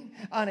unclean,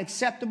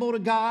 unacceptable to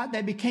God.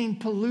 They became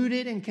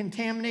polluted and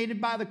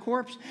contaminated by the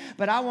corpse.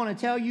 But I want to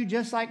tell you,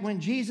 just like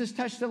when Jesus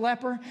touched the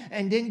leper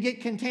and didn't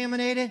get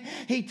contaminated,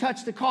 he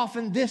touched the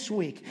coffin this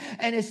week.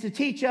 And it's to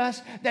teach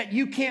us that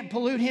you can't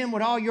pollute him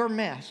with all your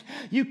mess.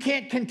 You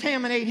can't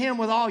contaminate him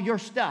with all your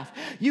stuff.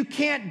 You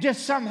can't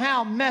just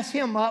somehow mess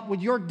him up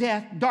with your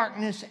death,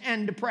 darkness,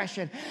 and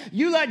depression.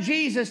 You let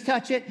Jesus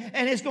touch it,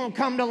 and it's going to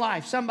come to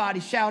life. Somebody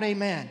shout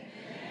amen.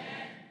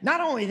 Amen.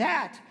 Not only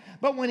that,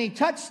 but when he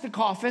touched the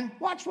coffin,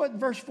 watch what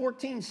verse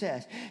 14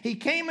 says. He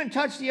came and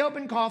touched the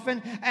open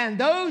coffin, and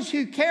those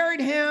who carried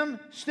him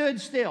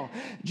stood still.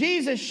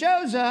 Jesus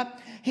shows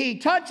up, he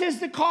touches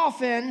the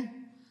coffin,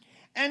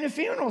 and the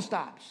funeral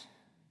stops.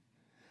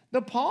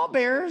 The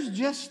pallbearers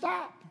just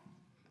stop.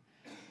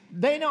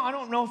 I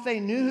don't know if they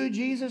knew who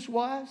Jesus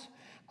was.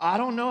 I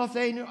don't know if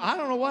they knew. I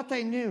don't know what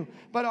they knew.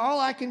 But all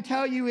I can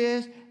tell you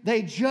is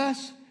they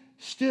just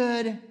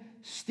stood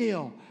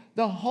still.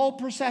 The whole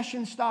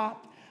procession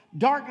stopped.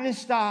 Darkness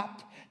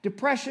stopped.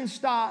 Depression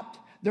stopped.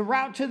 The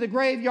route to the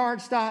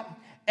graveyard stopped.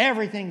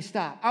 Everything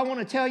stopped. I want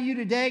to tell you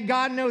today,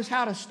 God knows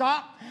how to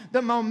stop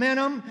the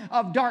momentum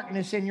of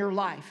darkness in your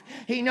life.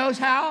 He knows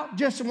how,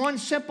 just one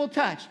simple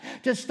touch,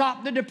 to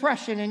stop the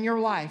depression in your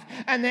life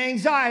and the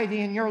anxiety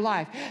in your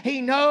life.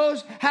 He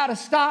knows how to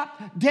stop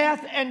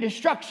death and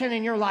destruction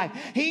in your life.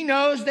 He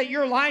knows that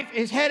your life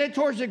is headed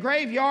towards the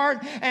graveyard,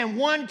 and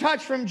one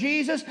touch from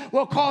Jesus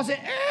will cause it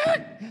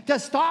to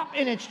stop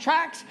in its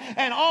tracks,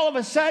 and all of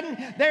a sudden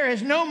there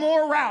is no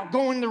more route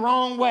going the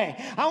wrong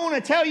way. I want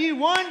to tell you,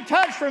 one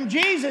touch from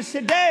Jesus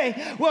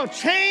today will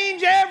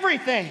change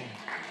everything.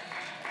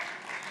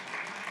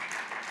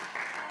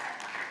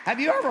 Have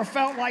you ever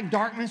felt like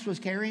darkness was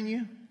carrying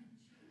you?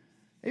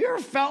 Have you ever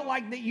felt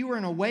like that you were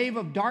in a wave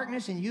of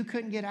darkness and you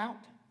couldn't get out?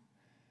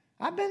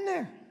 I've been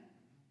there.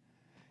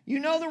 You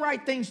know the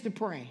right things to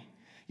pray.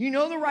 You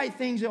know the right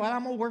things. Well,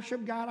 I'm going to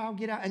worship God, I'll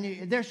get out. And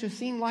it just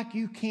seems like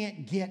you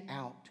can't get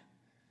out.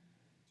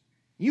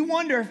 You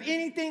wonder if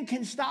anything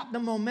can stop the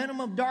momentum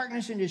of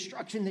darkness and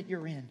destruction that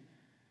you're in.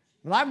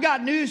 Well, I've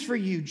got news for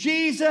you.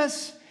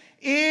 Jesus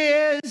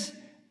is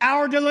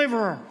our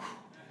deliverer.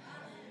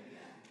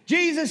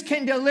 Jesus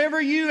can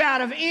deliver you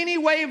out of any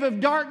wave of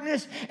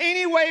darkness,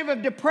 any wave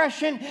of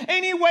depression,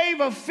 any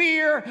wave of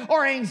fear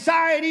or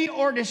anxiety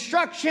or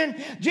destruction.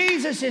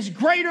 Jesus is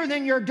greater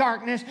than your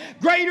darkness,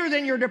 greater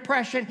than your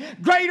depression,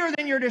 greater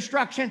than your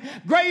destruction.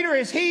 Greater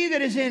is He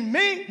that is in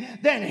me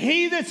than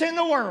he that's in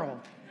the world.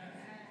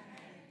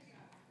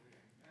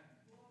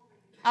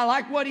 I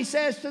like what He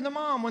says to the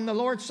mom when the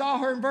Lord saw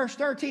her in verse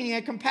 13. He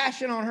had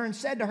compassion on her and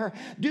said to her,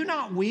 do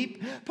not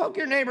weep. Poke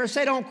your neighbor and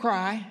say, don't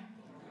cry.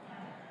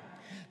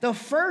 The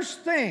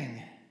first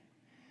thing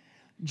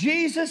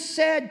Jesus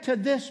said to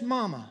this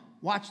mama,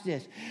 watch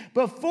this,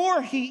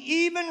 before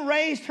He even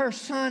raised her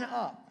son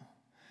up,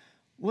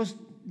 was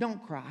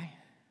don't cry.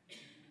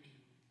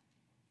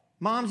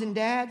 Moms and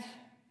dads,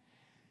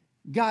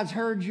 God's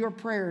heard your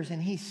prayers and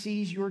He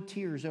sees your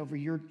tears over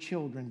your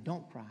children.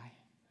 Don't cry.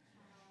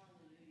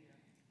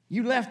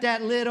 You left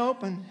that lid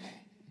open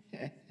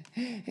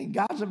and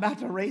God's about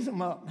to raise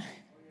them up.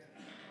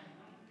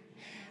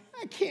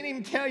 I can't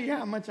even tell you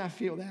how much I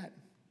feel that.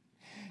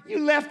 You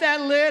left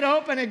that lid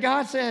open and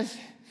God says,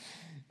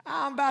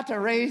 I'm about to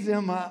raise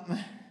them up.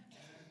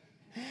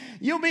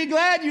 You'll be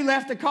glad you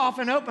left the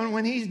coffin open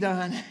when He's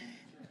done.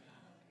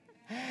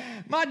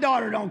 My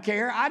daughter don't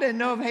care. I didn't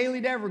know if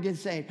Haley'd ever get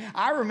saved.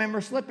 I remember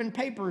slipping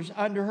papers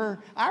under her.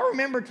 I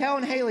remember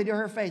telling Haley to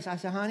her face, I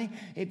said, honey,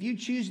 if you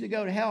choose to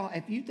go to hell,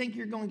 if you think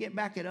you're going to get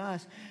back at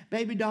us,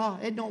 baby doll,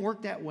 it don't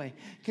work that way.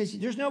 Because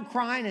there's no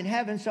crying in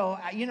heaven. So,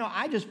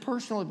 I just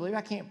personally believe,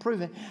 I can't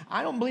prove it,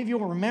 I don't believe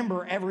you'll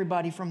remember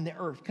everybody from the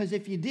earth. Because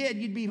if you did,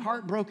 you'd be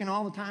heartbroken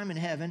all the time in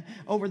heaven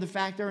over the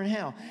fact they're in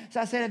hell. So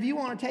I said, if you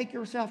want to take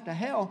yourself to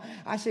hell,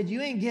 I said,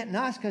 you ain't getting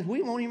us because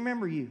we won't even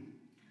remember you.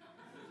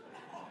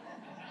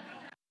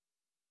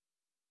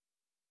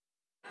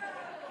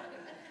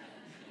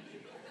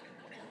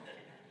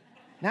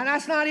 Now,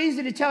 that's not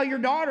easy to tell your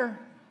daughter,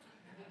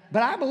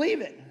 but I believe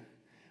it.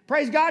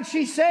 Praise God,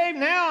 she's saved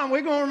now, and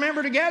we're going to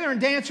remember together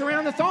and dance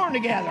around the thorn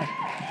together.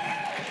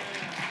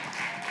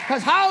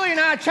 Because Holly and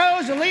I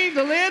chose to leave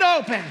the lid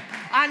open.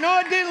 I know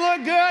it didn't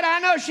look good.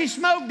 I know she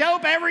smoked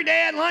dope every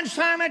day at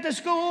lunchtime at the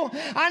school.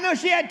 I know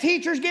she had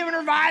teachers giving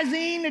her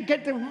Visine to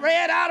get the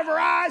red out of her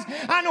eyes.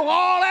 I know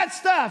all that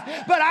stuff.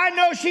 But I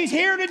know she's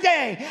here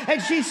today,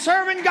 and she's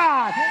serving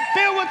God,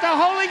 filled with the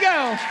Holy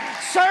Ghost,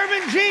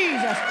 serving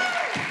Jesus,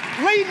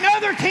 leading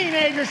other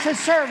teenagers to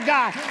serve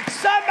God.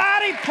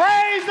 Somebody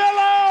praise the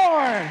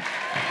Lord.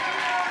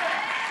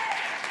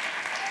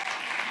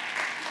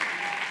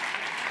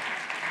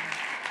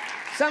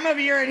 Some of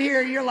you are in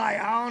here, you're like,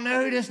 I don't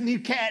know who this new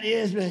cat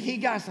is, but he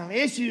got some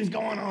issues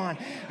going on.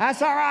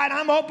 That's all right.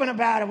 I'm open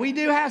about it. We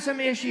do have some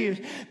issues,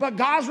 but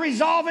God's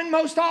resolving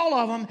most all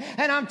of them.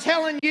 And I'm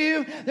telling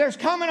you, there's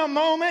coming a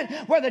moment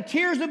where the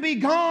tears will be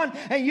gone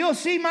and you'll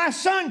see my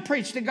son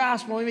preach the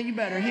gospel. You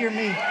better hear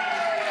me.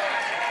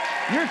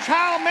 Your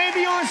child may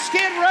be on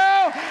Skid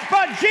Row,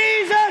 but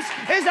Jesus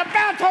is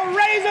about to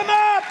raise him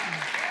up.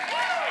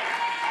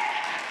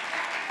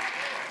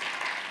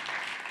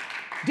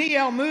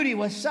 D.L. Moody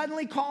was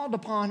suddenly called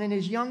upon in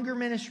his younger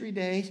ministry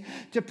days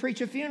to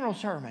preach a funeral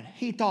sermon.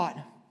 He thought,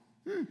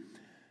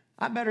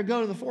 I better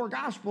go to the four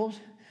Gospels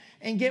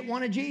and get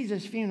one of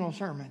Jesus' funeral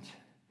sermons.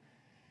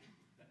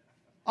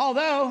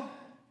 Although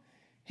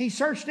he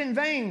searched in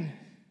vain.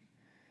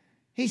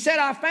 He said,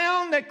 I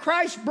found that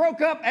Christ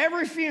broke up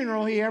every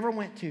funeral he ever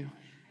went to.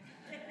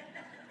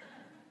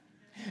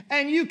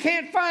 And you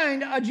can't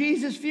find a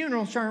Jesus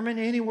funeral sermon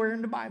anywhere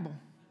in the Bible.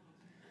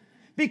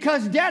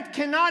 Because death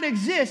cannot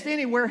exist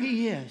anywhere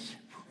He is.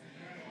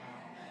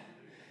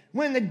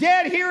 When the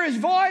dead hear His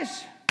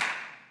voice,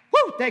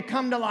 they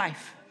come to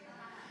life.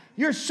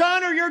 Your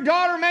son or your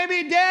daughter may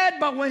be dead,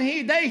 but when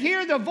they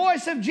hear the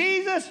voice of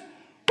Jesus,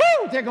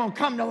 they're going to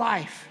come to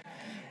life.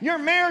 Your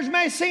marriage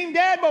may seem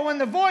dead, but when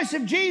the voice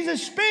of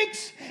Jesus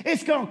speaks,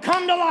 it's going to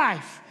come to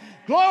life.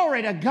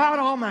 Glory to God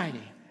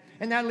Almighty.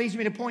 And that leads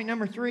me to point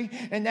number 3,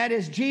 and that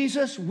is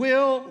Jesus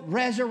will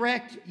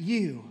resurrect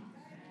you.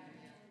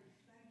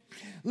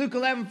 Luke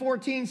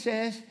 11:14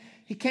 says,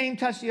 he came,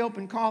 touched the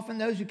open coffin.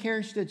 Those who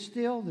carried stood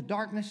still. The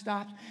darkness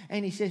stopped.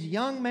 And he says,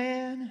 young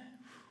man,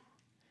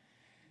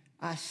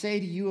 I say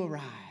to you,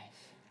 arise.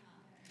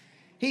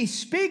 He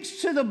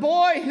speaks to the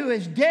boy who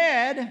is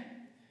dead,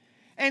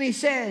 and he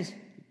says,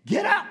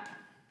 get up,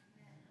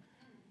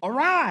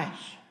 arise.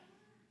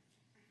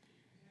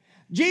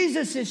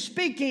 Jesus is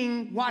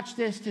speaking, watch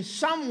this, to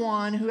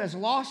someone who has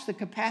lost the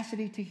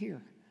capacity to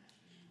hear.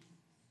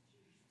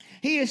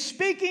 He is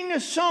speaking to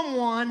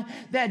someone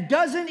that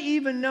doesn't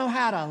even know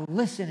how to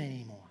listen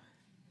anymore.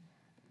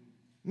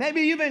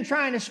 Maybe you've been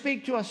trying to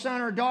speak to a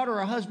son or a daughter or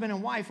a husband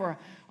and wife or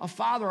a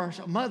father or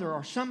a mother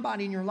or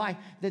somebody in your life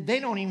that they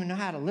don't even know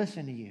how to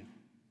listen to you.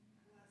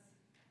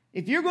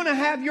 If you're going to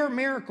have your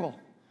miracle,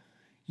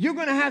 you're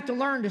going to have to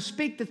learn to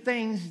speak to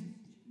things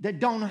that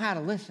don't know how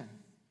to listen.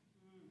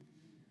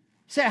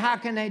 Say, how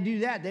can they do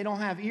that? They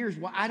don't have ears.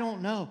 Well, I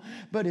don't know.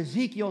 But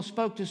Ezekiel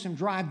spoke to some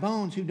dry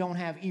bones who don't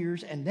have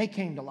ears, and they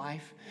came to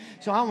life.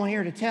 So I'm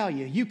here to tell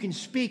you, you can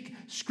speak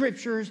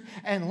scriptures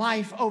and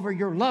life over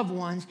your loved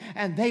ones,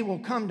 and they will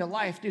come to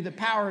life through the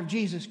power of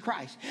Jesus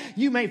Christ.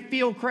 You may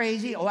feel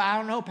crazy. Oh, I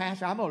don't know,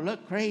 Pastor. I'm going to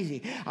look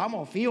crazy. I'm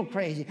going to feel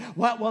crazy.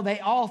 What will they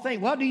all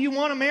think? Well, do you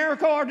want a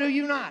miracle or do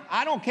you not?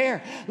 I don't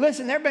care.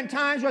 Listen, there have been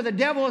times where the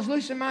devil is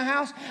loose in my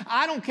house.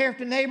 I don't care if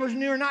the neighbors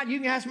knew or not. You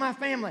can ask my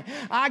family.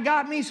 I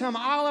got me some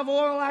olive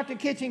oil out the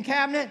kitchen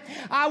cabinet.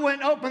 I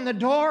went and opened the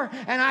door,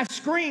 and I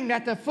screamed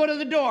at the foot of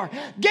the door,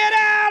 get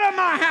out of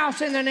my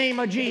house in the name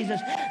of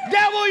Jesus.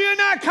 Devil, you're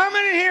not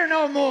coming in here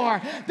no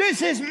more.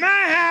 This is my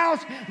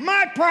house,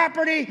 my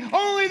property.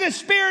 Only the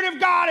Spirit of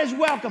God is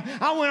welcome.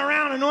 I went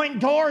around anointing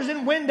doors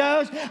and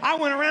windows. I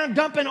went around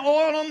dumping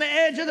oil on the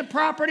edge of the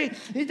property.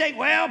 You think,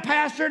 well,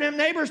 Pastor, them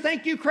neighbors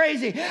think you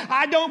crazy.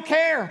 I don't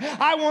care.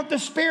 I want the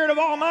Spirit of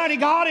Almighty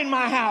God in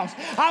my house.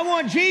 I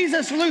want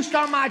Jesus loosed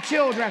on my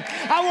children.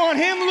 I want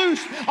Him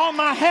loose on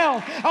my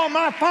health, on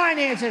my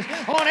finances,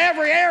 on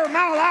every area of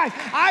my life.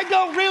 I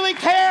don't really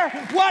care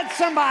what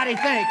somebody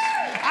thinks.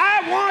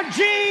 I want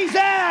Jesus.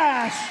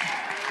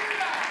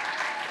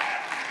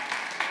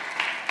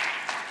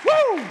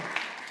 Woo!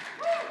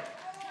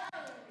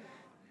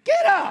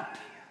 Get up.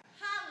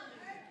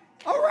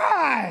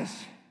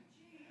 Arise.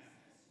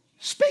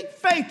 Speak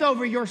faith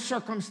over your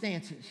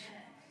circumstances.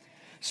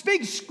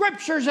 Speak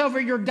scriptures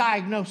over your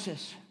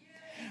diagnosis.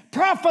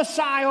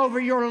 Prophesy over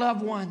your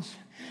loved ones.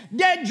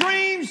 Dead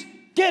dreams,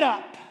 get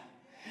up.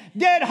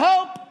 Dead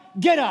hope,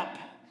 get up.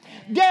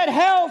 Dead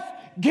health,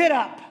 get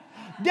up.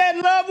 Dead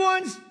loved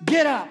ones,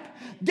 get up.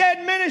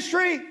 Dead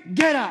ministry,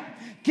 get up.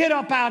 Get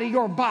up out of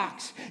your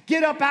box.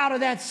 Get up out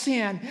of that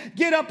sin.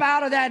 Get up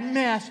out of that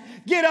mess.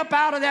 Get up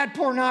out of that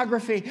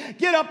pornography.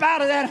 Get up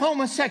out of that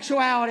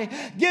homosexuality.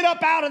 Get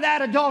up out of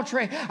that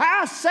adultery.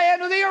 I say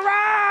unto thee,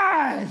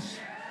 arise.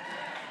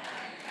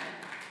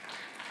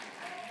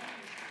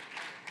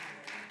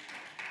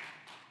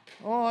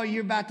 Oh,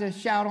 you're about to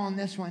shout on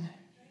this one.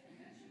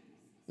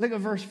 Look at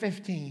verse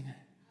 15.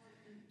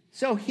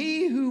 So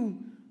he who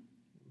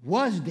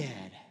was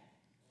dead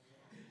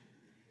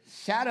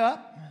sat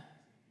up,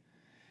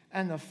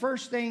 and the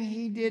first thing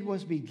he did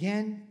was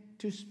begin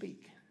to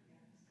speak.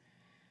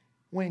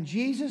 When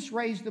Jesus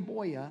raised the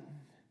boy up,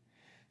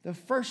 the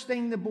first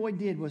thing the boy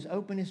did was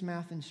open his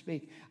mouth and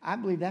speak. I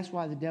believe that's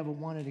why the devil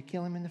wanted to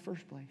kill him in the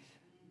first place.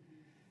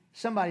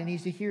 Somebody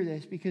needs to hear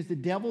this, because the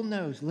devil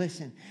knows,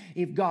 listen,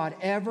 if God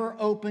ever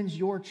opens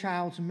your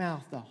child's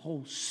mouth, the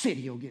whole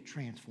city will get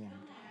transformed.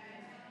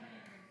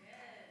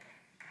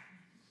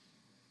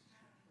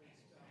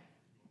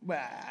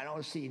 Well, I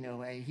don't see no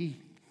way. He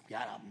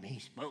got up and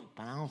he spoke,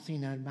 but I don't see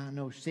nothing about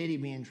no city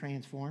being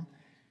transformed.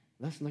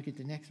 Let's look at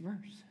the next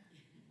verse.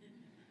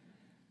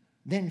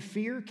 Then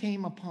fear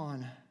came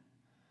upon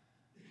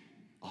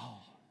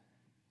all,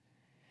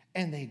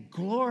 and they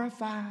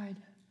glorified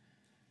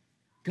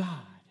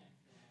God,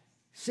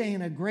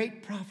 saying, a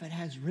great prophet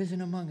has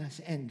risen among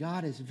us, and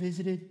God has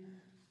visited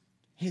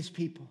His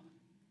people.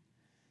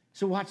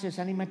 So watch this.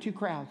 I need my two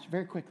crowds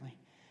very quickly.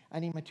 I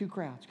need my two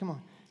crowds. Come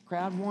on.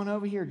 Crowd one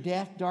over here,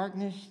 death,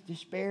 darkness,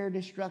 despair,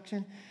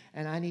 destruction.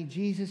 And I need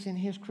Jesus and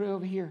His crew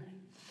over here.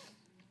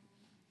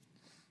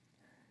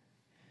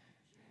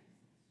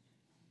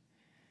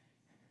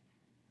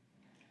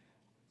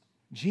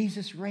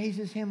 Jesus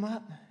raises him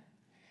up.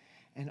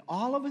 And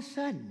all of a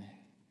sudden,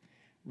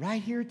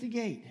 right here at the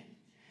gate,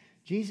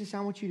 Jesus, I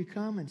want you to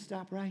come and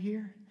stop right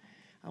here.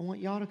 I want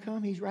y'all to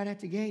come. He's right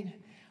at the gate.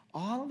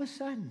 All of a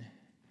sudden,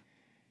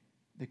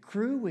 the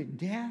crew with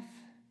death,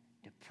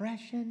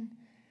 depression,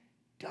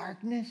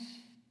 darkness,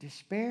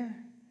 despair,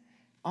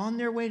 on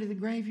their way to the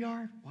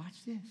graveyard,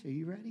 watch this, are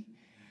you ready?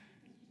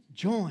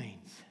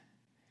 Joins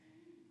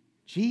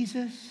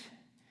Jesus.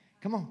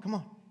 Come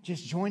on,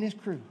 just join His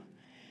crew.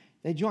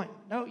 They join.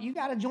 No, you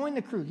got to join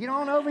the crew. Get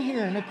on over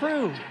here in the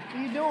crew. What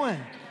are you doing?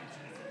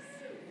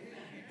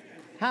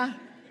 Huh?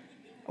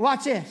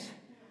 Watch this.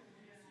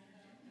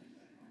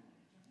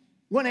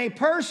 When a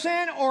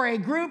person or a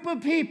group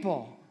of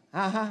people,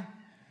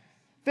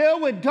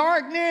 filled with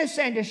darkness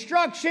and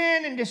destruction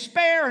and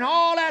despair and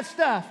all that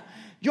stuff,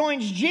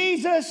 joins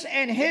Jesus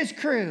and his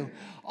crew.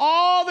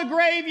 All the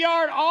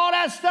graveyard, all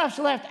that stuff's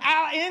left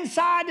out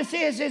inside the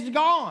city is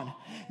gone.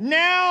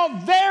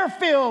 Now they're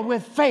filled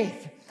with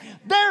faith.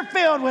 They're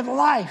filled with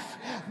life.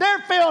 They're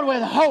filled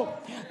with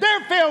hope.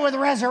 They're filled with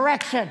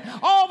resurrection.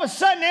 All of a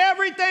sudden,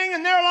 everything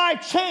in their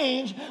life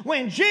changed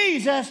when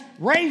Jesus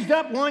raised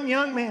up one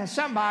young man.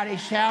 Somebody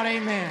shout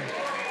amen.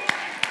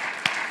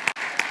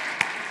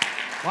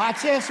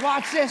 Watch this,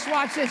 watch this,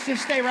 watch this.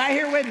 Just stay right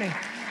here with me.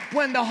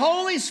 When the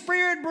Holy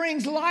Spirit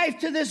brings life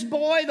to this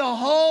boy, the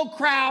whole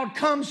crowd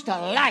comes to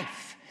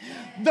life.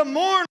 The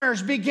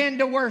mourners begin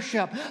to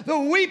worship. The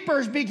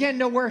weepers begin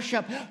to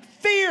worship.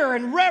 Fear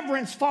and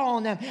reverence fall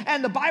on them.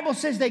 And the Bible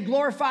says they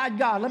glorified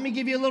God. Let me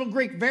give you a little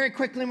Greek very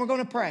quickly and we're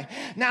going to pray.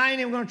 Now, I ain't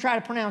even going to try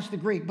to pronounce the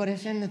Greek, but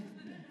it's in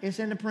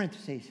the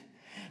parentheses.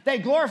 They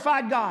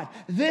glorified God.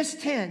 This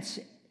tense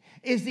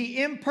is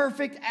the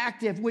imperfect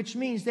active, which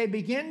means they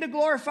begin to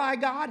glorify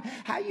God.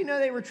 How you know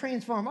they were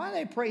transformed? Why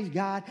they praised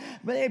God?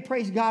 But they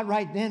praised God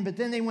right then, but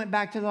then they went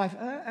back to life.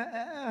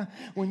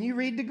 When you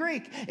read the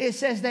Greek, it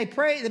says they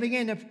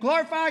began to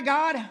glorify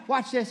God,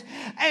 watch this,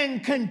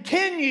 and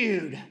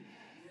continued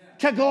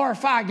to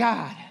glorify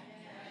God.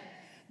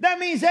 That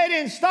means they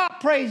didn't stop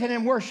praising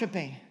and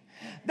worshiping.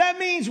 That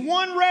means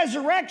one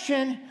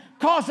resurrection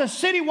caused a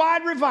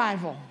citywide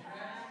revival.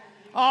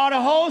 Oh,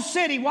 the whole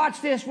city,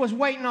 watch this, was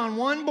waiting on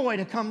one boy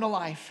to come to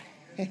life.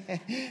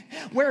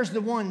 Where's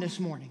the one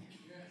this morning?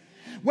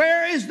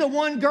 Where is the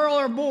one girl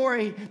or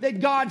boy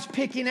that God's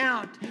picking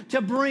out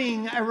to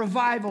bring a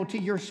revival to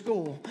your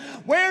school?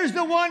 Where's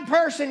the one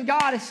person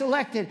God has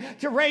selected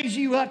to raise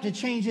you up to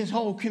change his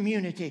whole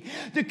community?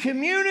 The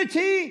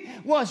community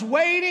was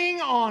waiting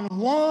on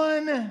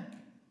one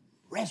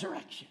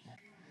resurrection.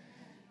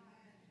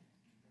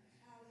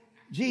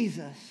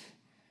 Jesus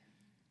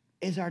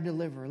is our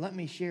deliverer. Let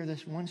me share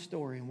this one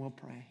story and we'll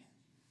pray.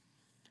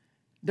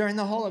 During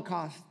the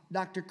Holocaust,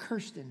 Dr.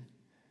 Kirsten,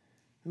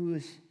 who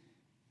was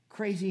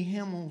Crazy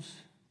Himmel's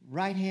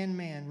right-hand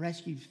man,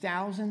 rescued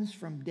thousands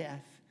from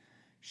death,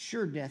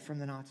 sure death from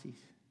the Nazis.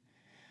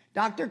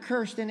 Dr.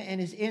 Kirsten and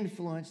his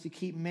influence to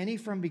keep many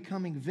from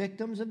becoming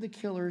victims of the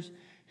killers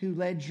who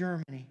led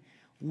Germany.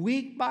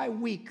 Week by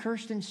week,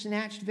 Kirsten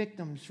snatched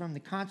victims from the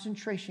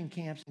concentration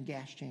camps and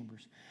gas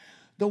chambers.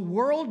 The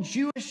World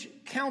Jewish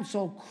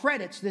Council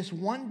credits this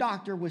one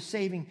doctor with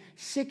saving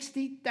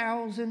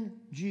 60,000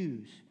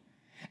 Jews.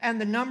 And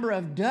the number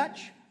of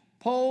Dutch,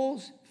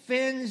 Poles,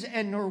 Finns,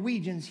 and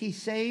Norwegians he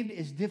saved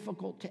is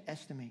difficult to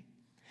estimate.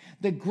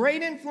 The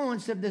great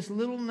influence of this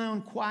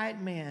little-known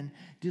quiet man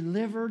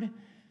delivered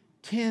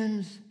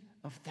tens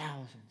of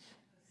thousands.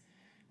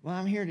 Well,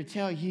 I'm here to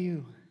tell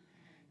you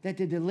that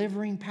the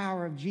delivering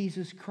power of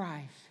Jesus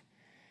Christ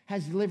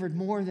has delivered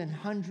more than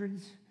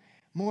hundreds,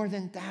 more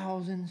than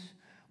thousands,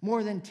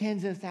 more than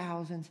tens of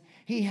thousands.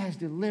 He has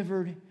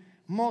delivered,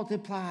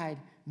 multiplied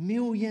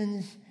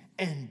millions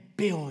and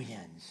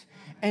billions.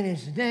 And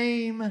his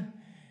name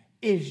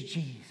is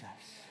Jesus.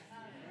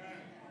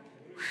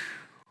 Whew.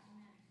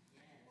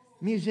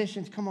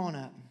 Musicians, come on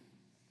up.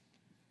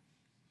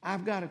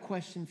 I've got a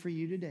question for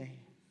you today.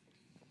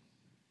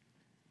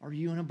 Are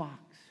you in a box?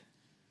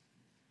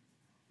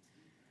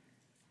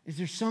 Is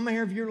there some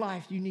area of your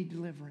life you need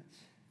deliverance?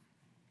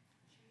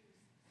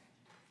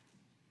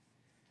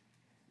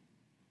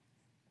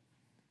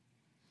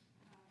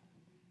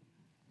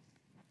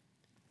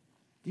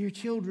 Do your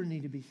children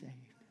need to be saved?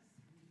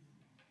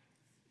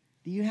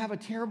 Do you have a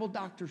terrible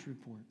doctor's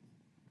report?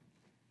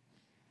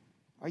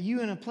 Are you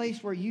in a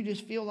place where you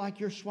just feel like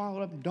you're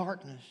swallowed up in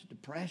darkness,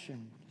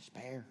 depression,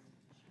 despair?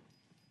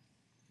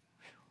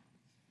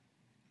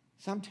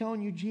 So I'm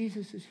telling you,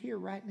 Jesus is here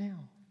right now.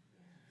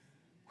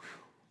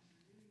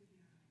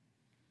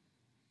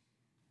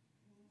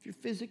 If you're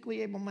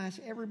physically able, I'm going to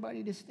ask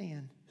everybody to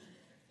stand.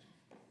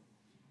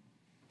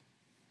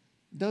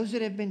 Those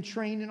that have been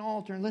trained in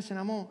altar, and listen,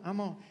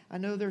 I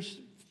know there's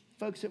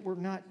folks that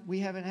we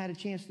haven't had a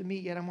chance to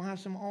meet yet. I'm going to have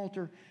some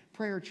altar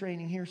prayer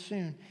training here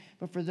soon.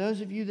 But for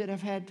those of you that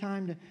have had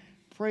time to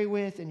pray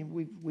with and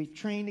we've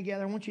trained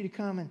together, I want you to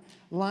come and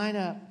line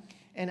up.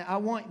 And I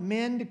want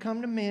men to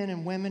come to men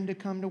and women to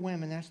come to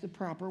women. That's the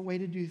proper way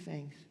to do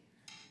things.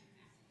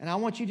 And I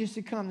want you just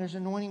to come. There's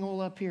anointing oil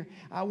up here.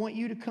 I want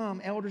you to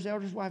come, elders,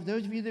 wives.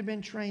 Those of you that have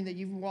been trained, that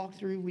you've walked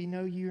through, we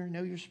know you or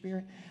know your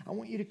spirit. I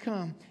want you to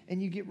come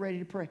and you get ready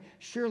to pray.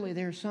 Surely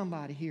there's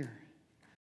somebody here